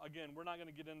 11. Now again, we're not going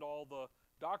to get into all the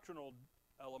doctrinal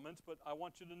elements, but I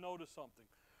want you to notice something.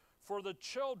 For the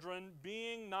children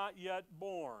being not yet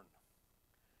born.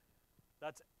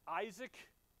 That's Isaac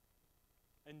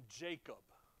and Jacob.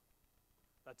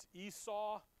 That's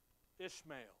Esau,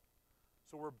 Ishmael.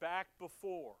 So we're back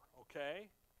before, okay?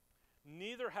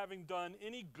 Neither having done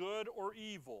any good or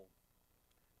evil,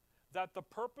 that the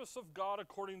purpose of God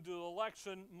according to the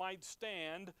election might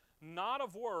stand, not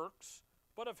of works,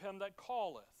 but of him that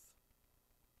calleth.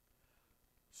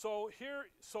 So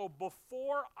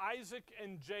before Isaac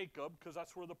and Jacob, because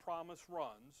that's where the promise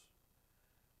runs,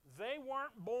 they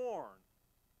weren't born.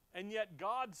 And yet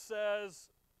God says,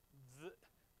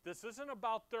 this isn't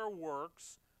about their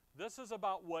works. This is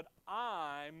about what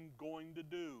I'm going to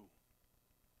do.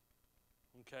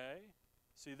 Okay?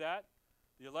 See that?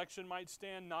 The election might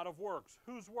stand not of works.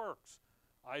 Whose works?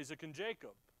 Isaac and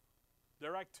Jacob.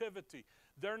 Their activity.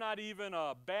 They're not even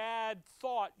a bad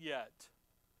thought yet.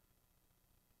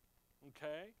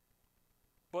 Okay?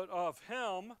 But of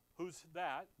him, who's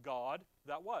that? God,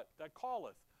 that what? That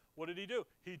calleth. What did he do?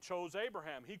 He chose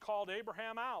Abraham. He called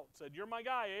Abraham out. Said, you're my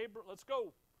guy, Abraham. Let's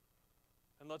go.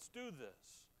 And let's do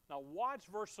this. Now watch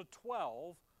verse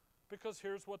 12, because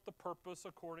here's what the purpose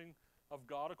of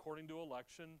God according to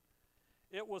election.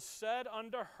 It was said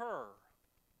unto her.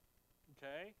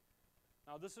 Okay?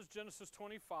 Now this is Genesis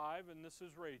 25, and this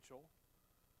is Rachel.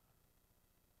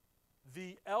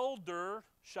 The elder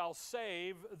shall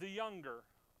save the younger.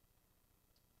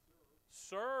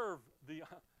 Serve the...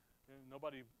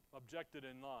 Nobody objected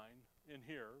in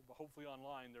here, but hopefully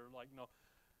online they're like, no.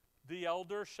 The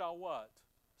elder shall what?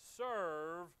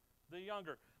 Serve the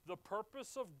younger. The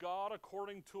purpose of God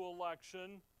according to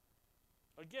election,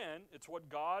 again, it's what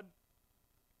God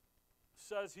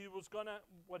says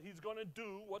what he's going to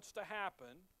do, what's to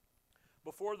happen.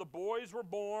 Before the boys were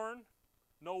born,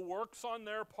 no works on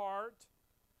their part,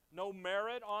 no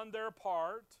merit on their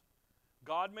part.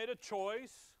 God made a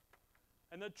choice,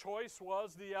 and the choice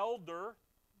was the elder,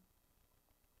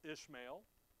 Ishmael,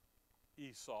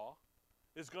 Esau,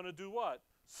 is going to do what?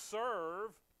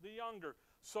 Serve the younger.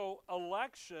 So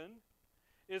election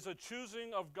is a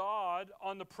choosing of God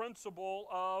on the principle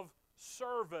of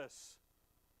service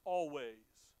always.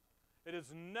 It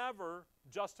is never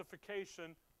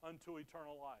justification unto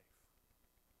eternal life.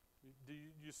 Do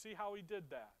you see how he did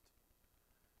that?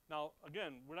 Now,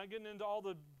 again, we're not getting into all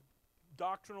the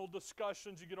doctrinal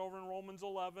discussions you get over in Romans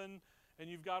 11, and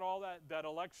you've got all that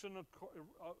election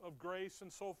of grace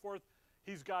and so forth.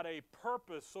 He's got a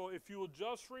purpose. So if you will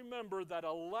just remember that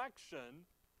election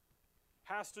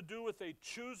has to do with a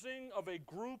choosing of a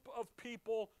group of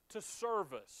people to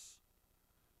service.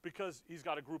 Because he's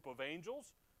got a group of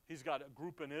angels, he's got a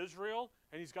group in Israel,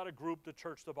 and he's got a group, the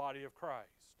church, the body of Christ.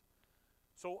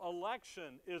 So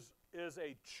election is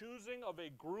a choosing of a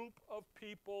group of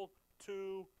people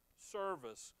to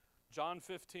service. John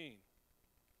 15.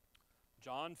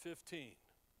 John 15.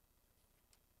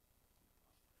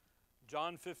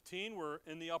 John 15, we're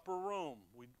in the upper room.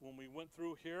 When we went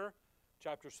through here,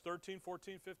 chapters 13,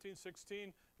 14, 15,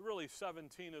 16, really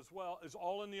 17 as well, is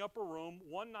all in the upper room,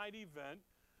 one night event.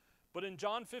 But in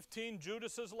John 15,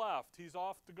 Judas has left. He's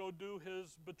off to go do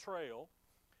his betrayal.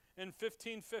 In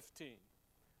 15:15,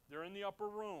 they're in the upper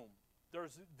room.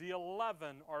 There's the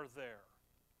 11 are there.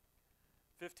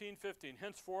 15:15,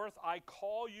 henceforth I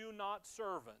call you not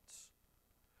servants,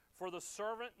 for the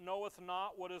servant knoweth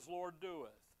not what his Lord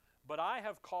doeth, but I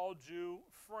have called you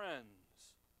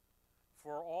friends.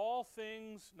 For all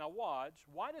things, now watch,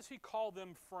 why does he call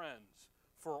them friends?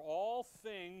 For all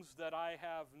things that I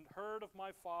have heard of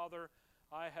my Father,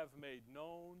 I have made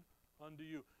known unto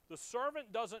you. The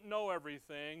servant doesn't know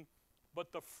everything,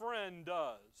 but the friend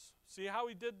does. See how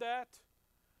he did that?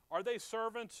 Are they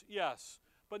servants? Yes.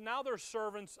 But now they're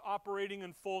servants operating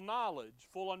in full knowledge,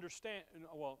 full understanding,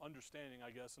 I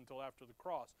guess, until after the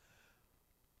cross.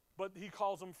 But he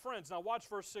calls them friends. Now watch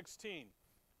verse 16.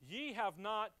 Ye have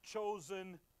not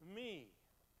chosen me,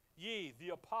 ye, the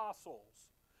apostles.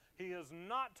 He is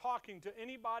not talking to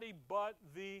anybody but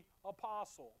the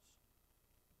apostles.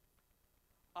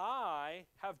 I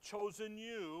have chosen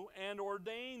you and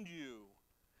ordained you,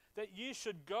 that ye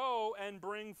should go and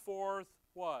bring forth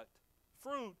what?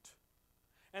 Fruit.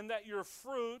 And that your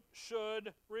fruit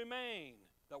should remain.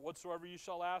 That whatsoever you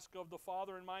shall ask of the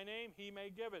Father in my name, he may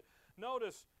give it.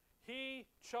 Notice, he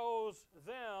chose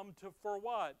them for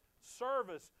what?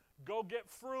 Service. Go get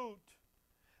fruit.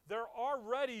 They're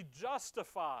already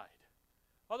justified.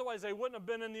 Otherwise, they wouldn't have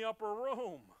been in the upper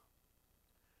room.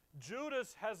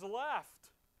 Judas has left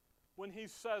when he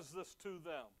says this to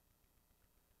them.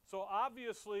 So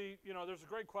obviously, there's a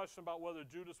great question about whether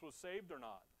Judas was saved or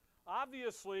not.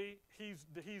 Obviously,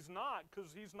 he's not,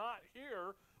 because he's not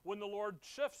here when the Lord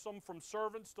shifts them from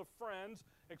servants to friends,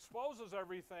 exposes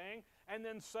everything, and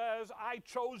then says, I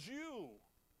chose you.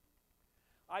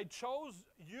 I chose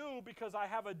you because I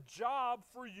have a job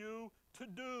for you to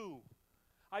do.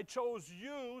 I chose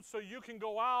you so you can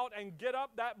go out and get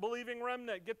up that believing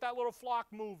remnant, get that little flock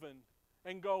moving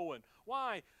and going.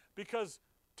 Why? Because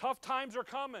tough times are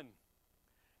coming.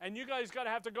 And you guys got to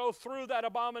have to go through that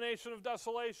abomination of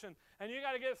desolation. And you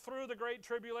got to get through the great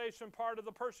tribulation part of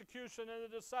the persecution and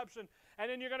the deception. And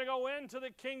then you're going to go into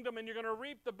the kingdom and you're going to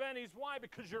reap the bennies. Why?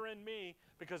 Because you're in me.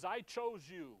 Because I chose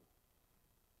you.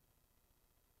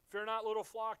 Fear not, little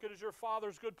flock, it is your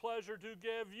Father's good pleasure to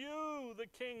give you the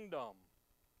kingdom.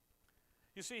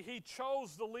 You see, he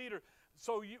chose the leader.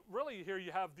 So really here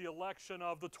you have the election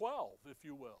of the 12, if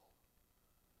you will.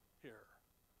 Here.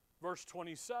 Verse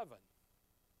 27.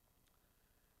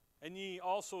 And ye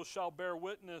also shall bear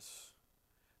witness,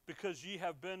 because ye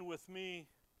have been with me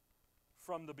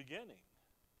from the beginning.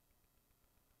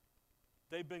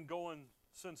 They've been going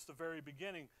since the very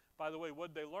beginning. By the way,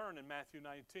 what did they learn in Matthew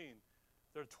 19?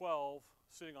 They're 12,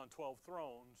 sitting on 12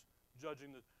 thrones,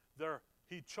 judging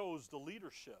he chose the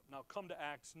leadership. Now come to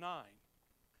Acts 9.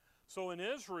 So in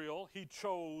Israel, he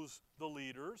chose the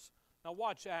leaders. Now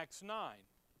watch Acts 9.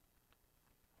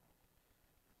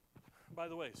 By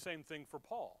the way, same thing for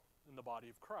Paul in the body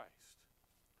of Christ.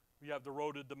 We have the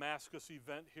road to Damascus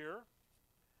event here.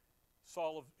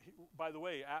 By the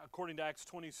way, according to Acts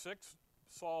 26,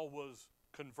 Saul was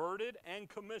converted and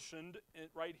commissioned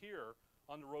right here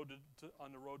on the road to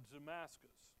Damascus.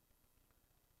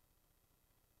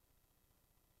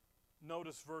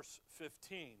 Notice verse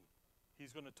 15.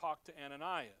 He's going to talk to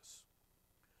Ananias.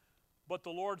 But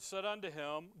the Lord said unto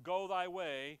him, Go thy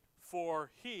way,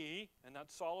 for he, and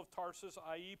that's Saul of Tarsus,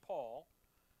 i.e. Paul,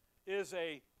 is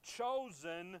a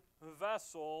chosen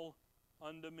vessel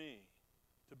unto me,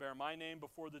 to bear my name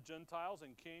before the Gentiles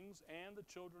and kings and the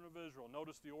children of Israel.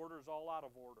 Notice the order is all out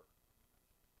of order.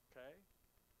 Okay?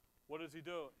 What does he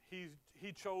do?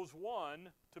 He chose one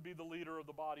to be the leader of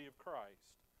the body of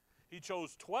Christ. He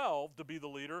chose 12 to be the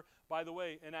leader. By the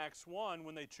way, in Acts 1,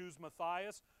 when they choose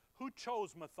Matthias, who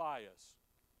chose Matthias?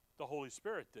 The Holy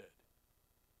Spirit did.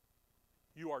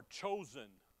 You are chosen.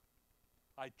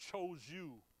 I chose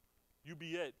you. You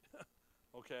be it.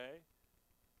 Okay?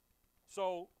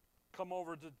 So, come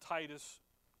over to Titus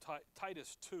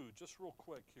 2, just real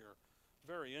quick here.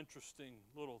 Very interesting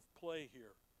little play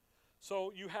here.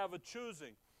 So, you have a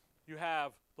choosing. You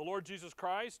have the Lord Jesus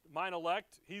Christ, mine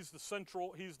elect. He's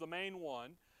the main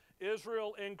one.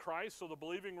 Israel in Christ, so the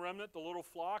believing remnant, the little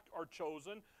flock, are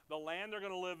chosen. The land they're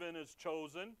going to live in is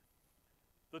chosen.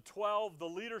 The 12, the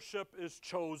leadership is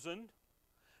chosen.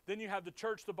 Then you have the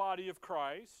church, the body of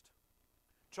Christ.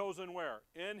 Chosen where?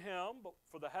 In Him,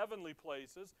 for the heavenly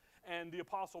places. And the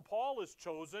Apostle Paul is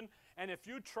chosen. And if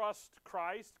you trust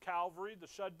Christ, Calvary, the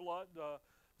shed blood,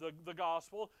 the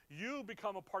gospel, you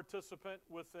become a participant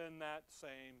within that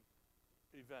same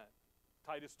event.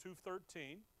 Titus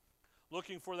 2:13.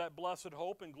 Looking for that blessed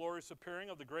hope and glorious appearing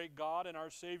of the great God and our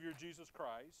Savior Jesus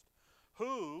Christ,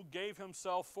 who gave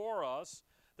Himself for us,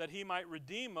 that He might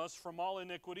redeem us from all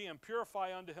iniquity and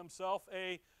purify unto Himself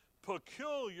a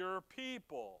peculiar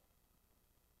people.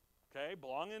 Okay,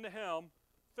 belonging to Him.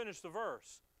 Finish the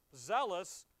verse.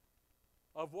 Zealous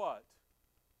of what?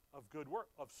 Of good work,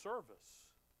 of service.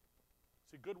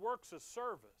 See, good works is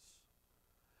service.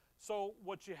 So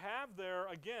what you have there,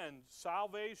 again,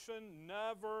 salvation,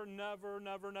 never,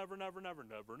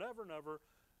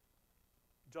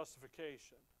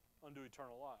 justification unto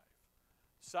eternal life.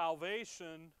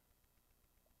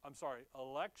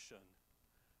 Election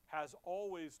has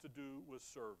always to do with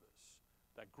service.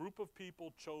 That group of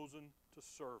people chosen to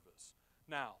service.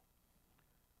 Now,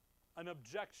 an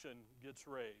objection gets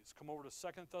raised. Come over to 2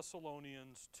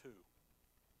 Thessalonians 2.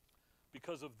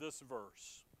 Because of this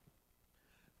verse.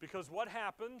 Because what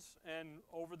happens, and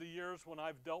over the years when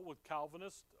I've dealt with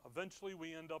Calvinists, eventually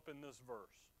we end up in this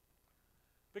verse.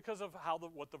 Because of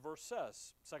what the verse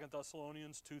says, 2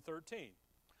 Thessalonians 2:13.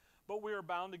 But we are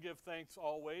bound to give thanks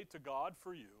always to God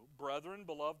for you, brethren,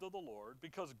 beloved of the Lord,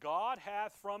 because God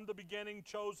hath from the beginning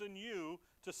chosen you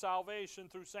to salvation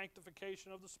through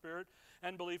sanctification of the Spirit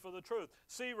and belief of the truth.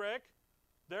 See, Rick,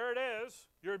 there it is.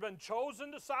 You've been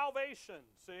chosen to salvation,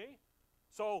 see?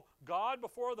 So God,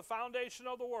 before the foundation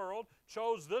of the world,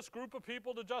 chose this group of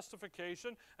people to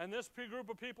justification and this group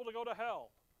of people to go to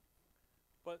hell.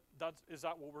 But is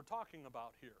that what we're talking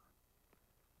about here?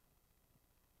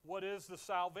 What is the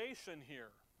salvation here?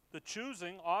 The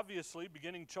choosing, obviously,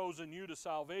 beginning chosen you to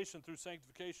salvation through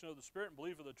sanctification of the Spirit and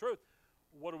belief of the truth.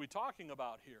 What are we talking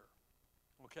about here?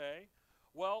 Okay?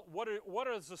 Well, what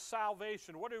is the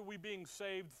salvation? What are we being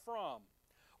saved from?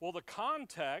 Well, the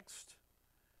context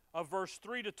of verse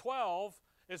 3 to 12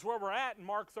 is where we're at in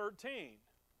Mark 13,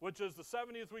 which is the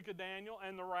 70th week of Daniel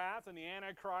and the wrath and the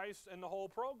Antichrist and the whole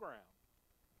program.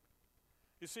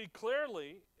 You see,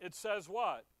 clearly it says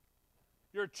what?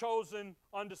 You're chosen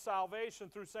unto salvation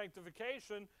through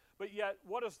sanctification, but yet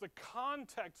what does the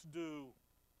context do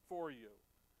for you?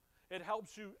 It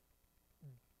helps you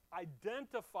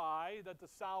identify that the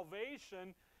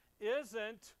salvation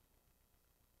isn't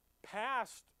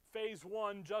past phase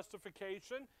 1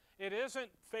 justification. It isn't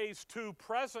phase 2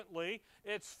 presently.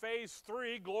 It's phase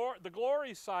 3, the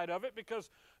glory side of it, because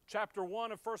chapter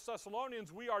 1 of 1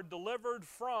 Thessalonians, we are delivered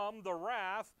from the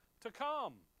wrath to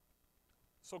come.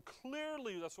 So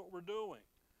clearly that's what we're doing.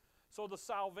 So the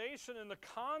salvation in the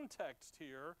context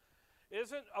here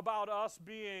isn't about us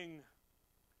being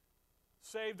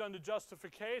saved unto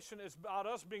justification. It's about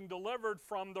us being delivered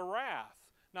from the wrath.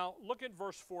 Now look at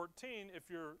verse 14. If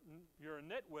you're a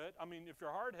nitwit, if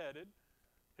you're hard-headed,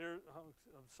 here,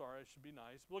 I'm sorry, I should be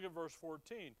nice. Look at verse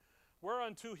 14.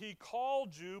 Whereunto He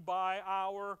called you by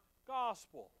our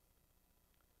gospel.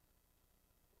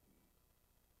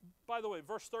 By the way,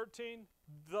 verse 13,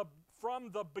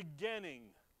 from the beginning.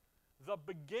 The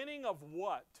beginning of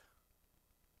what?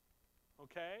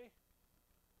 Okay?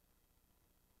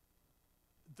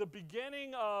 The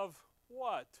beginning of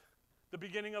what? The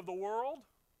beginning of the world?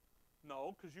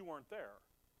 No, because you weren't there.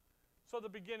 So the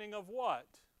beginning of what?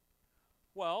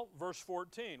 Well, verse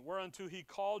 14, whereunto He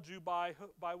called you by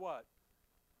what?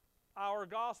 Our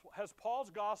gospel. Has Paul's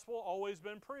gospel always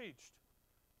been preached?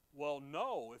 Well,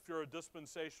 no. If you're a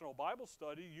dispensational Bible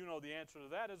study, you know the answer to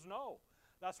that is no.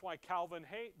 That's why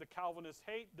the Calvinists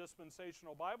hate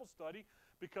dispensational Bible study,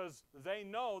 because they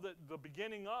know that the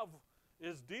beginning of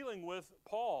is dealing with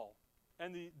Paul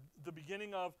and the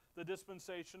beginning of the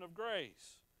dispensation of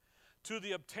grace to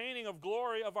the obtaining of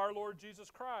glory of our Lord Jesus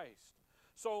Christ.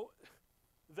 So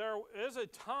there is a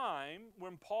time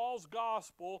when Paul's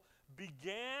gospel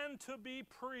began to be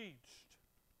preached.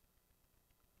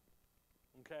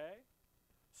 Okay?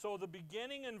 So the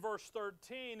beginning in verse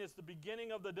 13 is the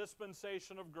beginning of the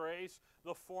dispensation of grace,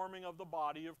 the forming of the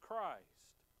body of Christ.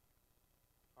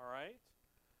 All right?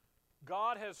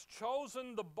 God has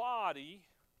chosen the body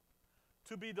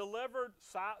to be delivered,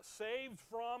 saved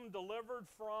from, delivered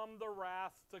from the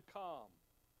wrath to come.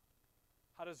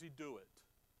 How does he do it?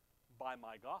 By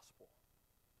my gospel.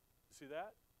 You see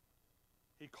that?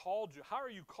 He called you. How are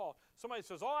you called? Somebody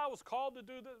says, oh, I was called to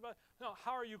do this. But no,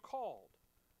 how are you called?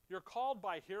 You're called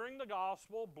by hearing the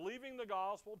gospel, believing the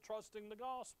gospel, trusting the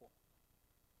gospel.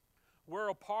 We're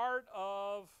a part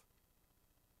of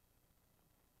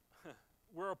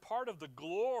the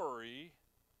glory,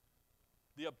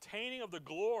 the obtaining of the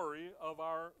glory of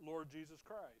our Lord Jesus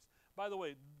Christ. By the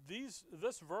way, this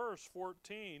verse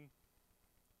 14,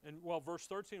 verse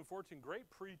 13 and 14, great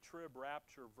pre-trib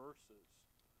rapture verses.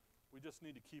 We just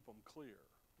need to keep them clear,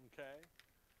 okay?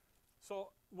 So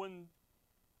when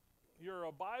you're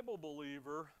a Bible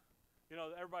believer, you know,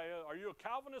 everybody, are you a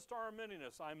Calvinist or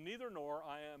Arminianist? I'm neither nor.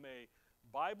 I am a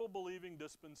Bible-believing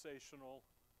dispensational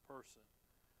person.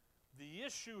 The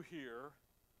issue here,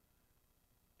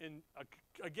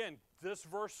 again, this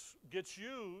verse gets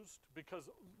used because,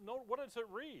 what does it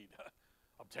read?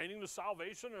 Obtaining the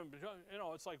salvation, and you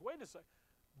know, it's like, wait a second.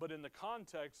 But in the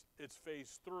context, it's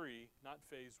phase 3, not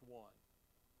phase 1.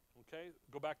 Okay?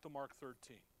 Go back to Mark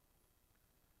 13.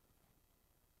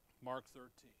 Mark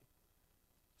 13.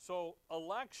 So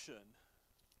election,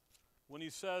 when he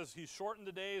says he shortened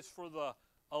the days for the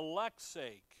elect's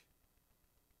sake,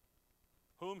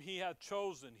 whom he hath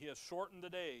chosen, he has shortened the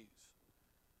days.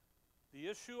 The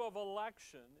issue of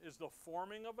election is the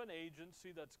forming of an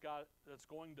agency that's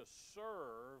going to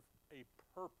serve a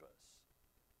purpose.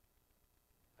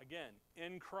 Again,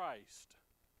 in Christ.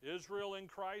 Israel in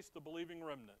Christ, the believing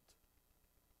remnant.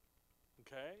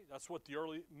 Okay? That's what the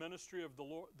early ministry of the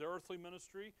Lord, the earthly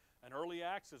ministry and early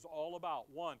Acts is all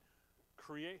about. One,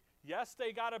 yes,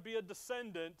 they got to be a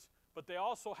descendant, but they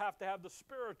also have to have the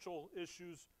spiritual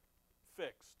issues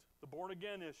fixed, the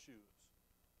born-again issues.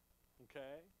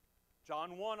 Okay?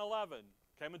 John 1:11,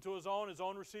 came into his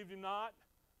own received him not.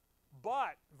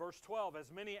 But, verse 12,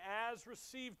 as many as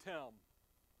received him,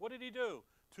 what did he do?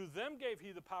 To them gave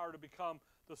he the power to become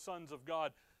the sons of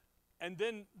God. And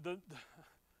then the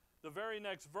very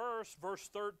next verse, verse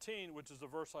 13, which is the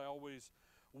verse I always,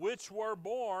 which were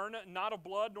born not of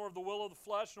blood, nor of the will of the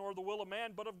flesh, nor of the will of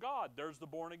man, but of God. There's the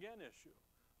born-again issue.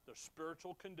 Their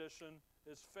spiritual condition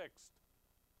is fixed.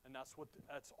 And that's what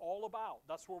that's all about.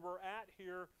 That's where we're at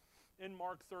here in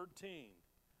Mark 13.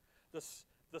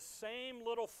 The same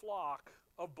little flock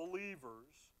of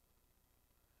believers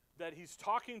that he's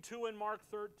talking to in Mark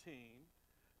 13,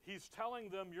 he's telling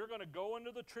them, you're going to go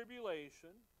into the tribulation,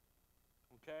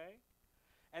 okay?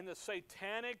 And the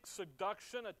satanic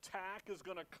seduction attack is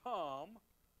going to come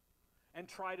and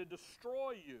try to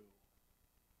destroy you.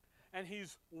 And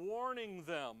he's warning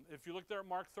them. If you look there at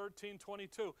Mark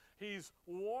 13:22, he's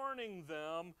warning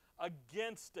them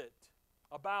against it,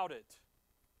 about it.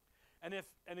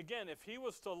 And again, if he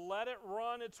was to let it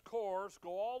run its course,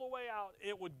 go all the way out,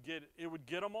 it would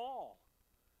get them all.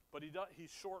 But he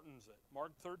shortens it.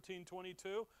 Mark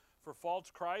 13:22, for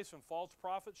false Christs and false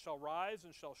prophets shall rise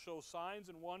and shall show signs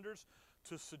and wonders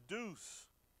to seduce.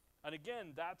 And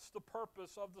again, that's the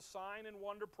purpose of the sign and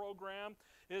wonder program,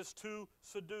 is to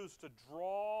seduce, to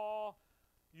draw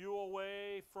you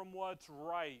away from what's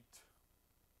right.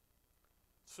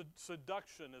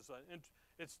 Seduction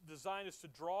its design is to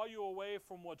draw you away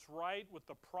from what's right with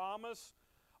the promise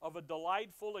of a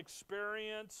delightful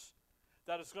experience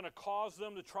that is going to cause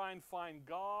them to try and find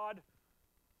God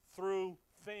through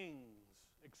things,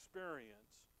 experience,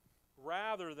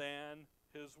 rather than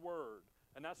His Word.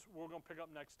 And that's what we're going to pick up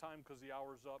next time because the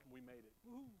hour's up and we made it.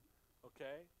 Woo.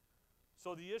 Okay?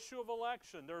 So the issue of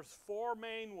election, there's 4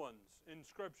 main ones in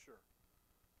Scripture.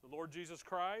 The Lord Jesus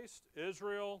Christ,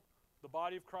 Israel, the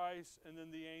body of Christ, and then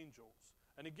the angels.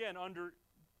 And again, under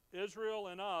Israel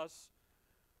and us,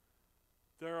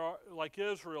 there are, like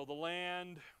Israel, the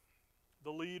land,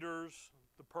 the leaders,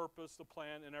 the purpose, the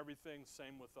plan, and everything,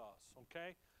 same with us.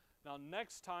 Okay? Now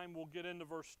next time we'll get into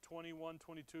verse 21,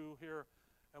 22 here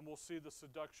and we'll see the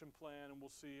seduction plan, and we'll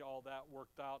see all that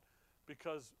worked out.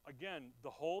 Because, again, the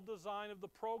whole design of the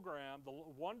program, the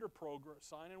wonder program,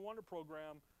 sign and wonder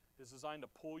program, is designed to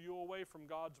pull you away from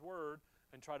God's Word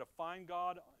and try to find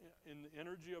God in the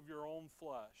energy of your own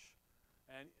flesh.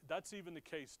 And that's even the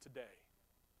case today.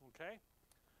 Okay?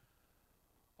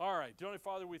 All right. Dear Heavenly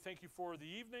Father, we thank you for the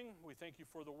evening. We thank you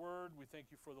for the Word. We thank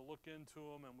you for the look into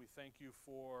them. And we thank you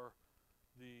for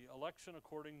the election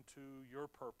according to your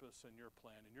purpose and your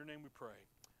plan. In your name we pray.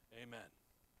 Amen.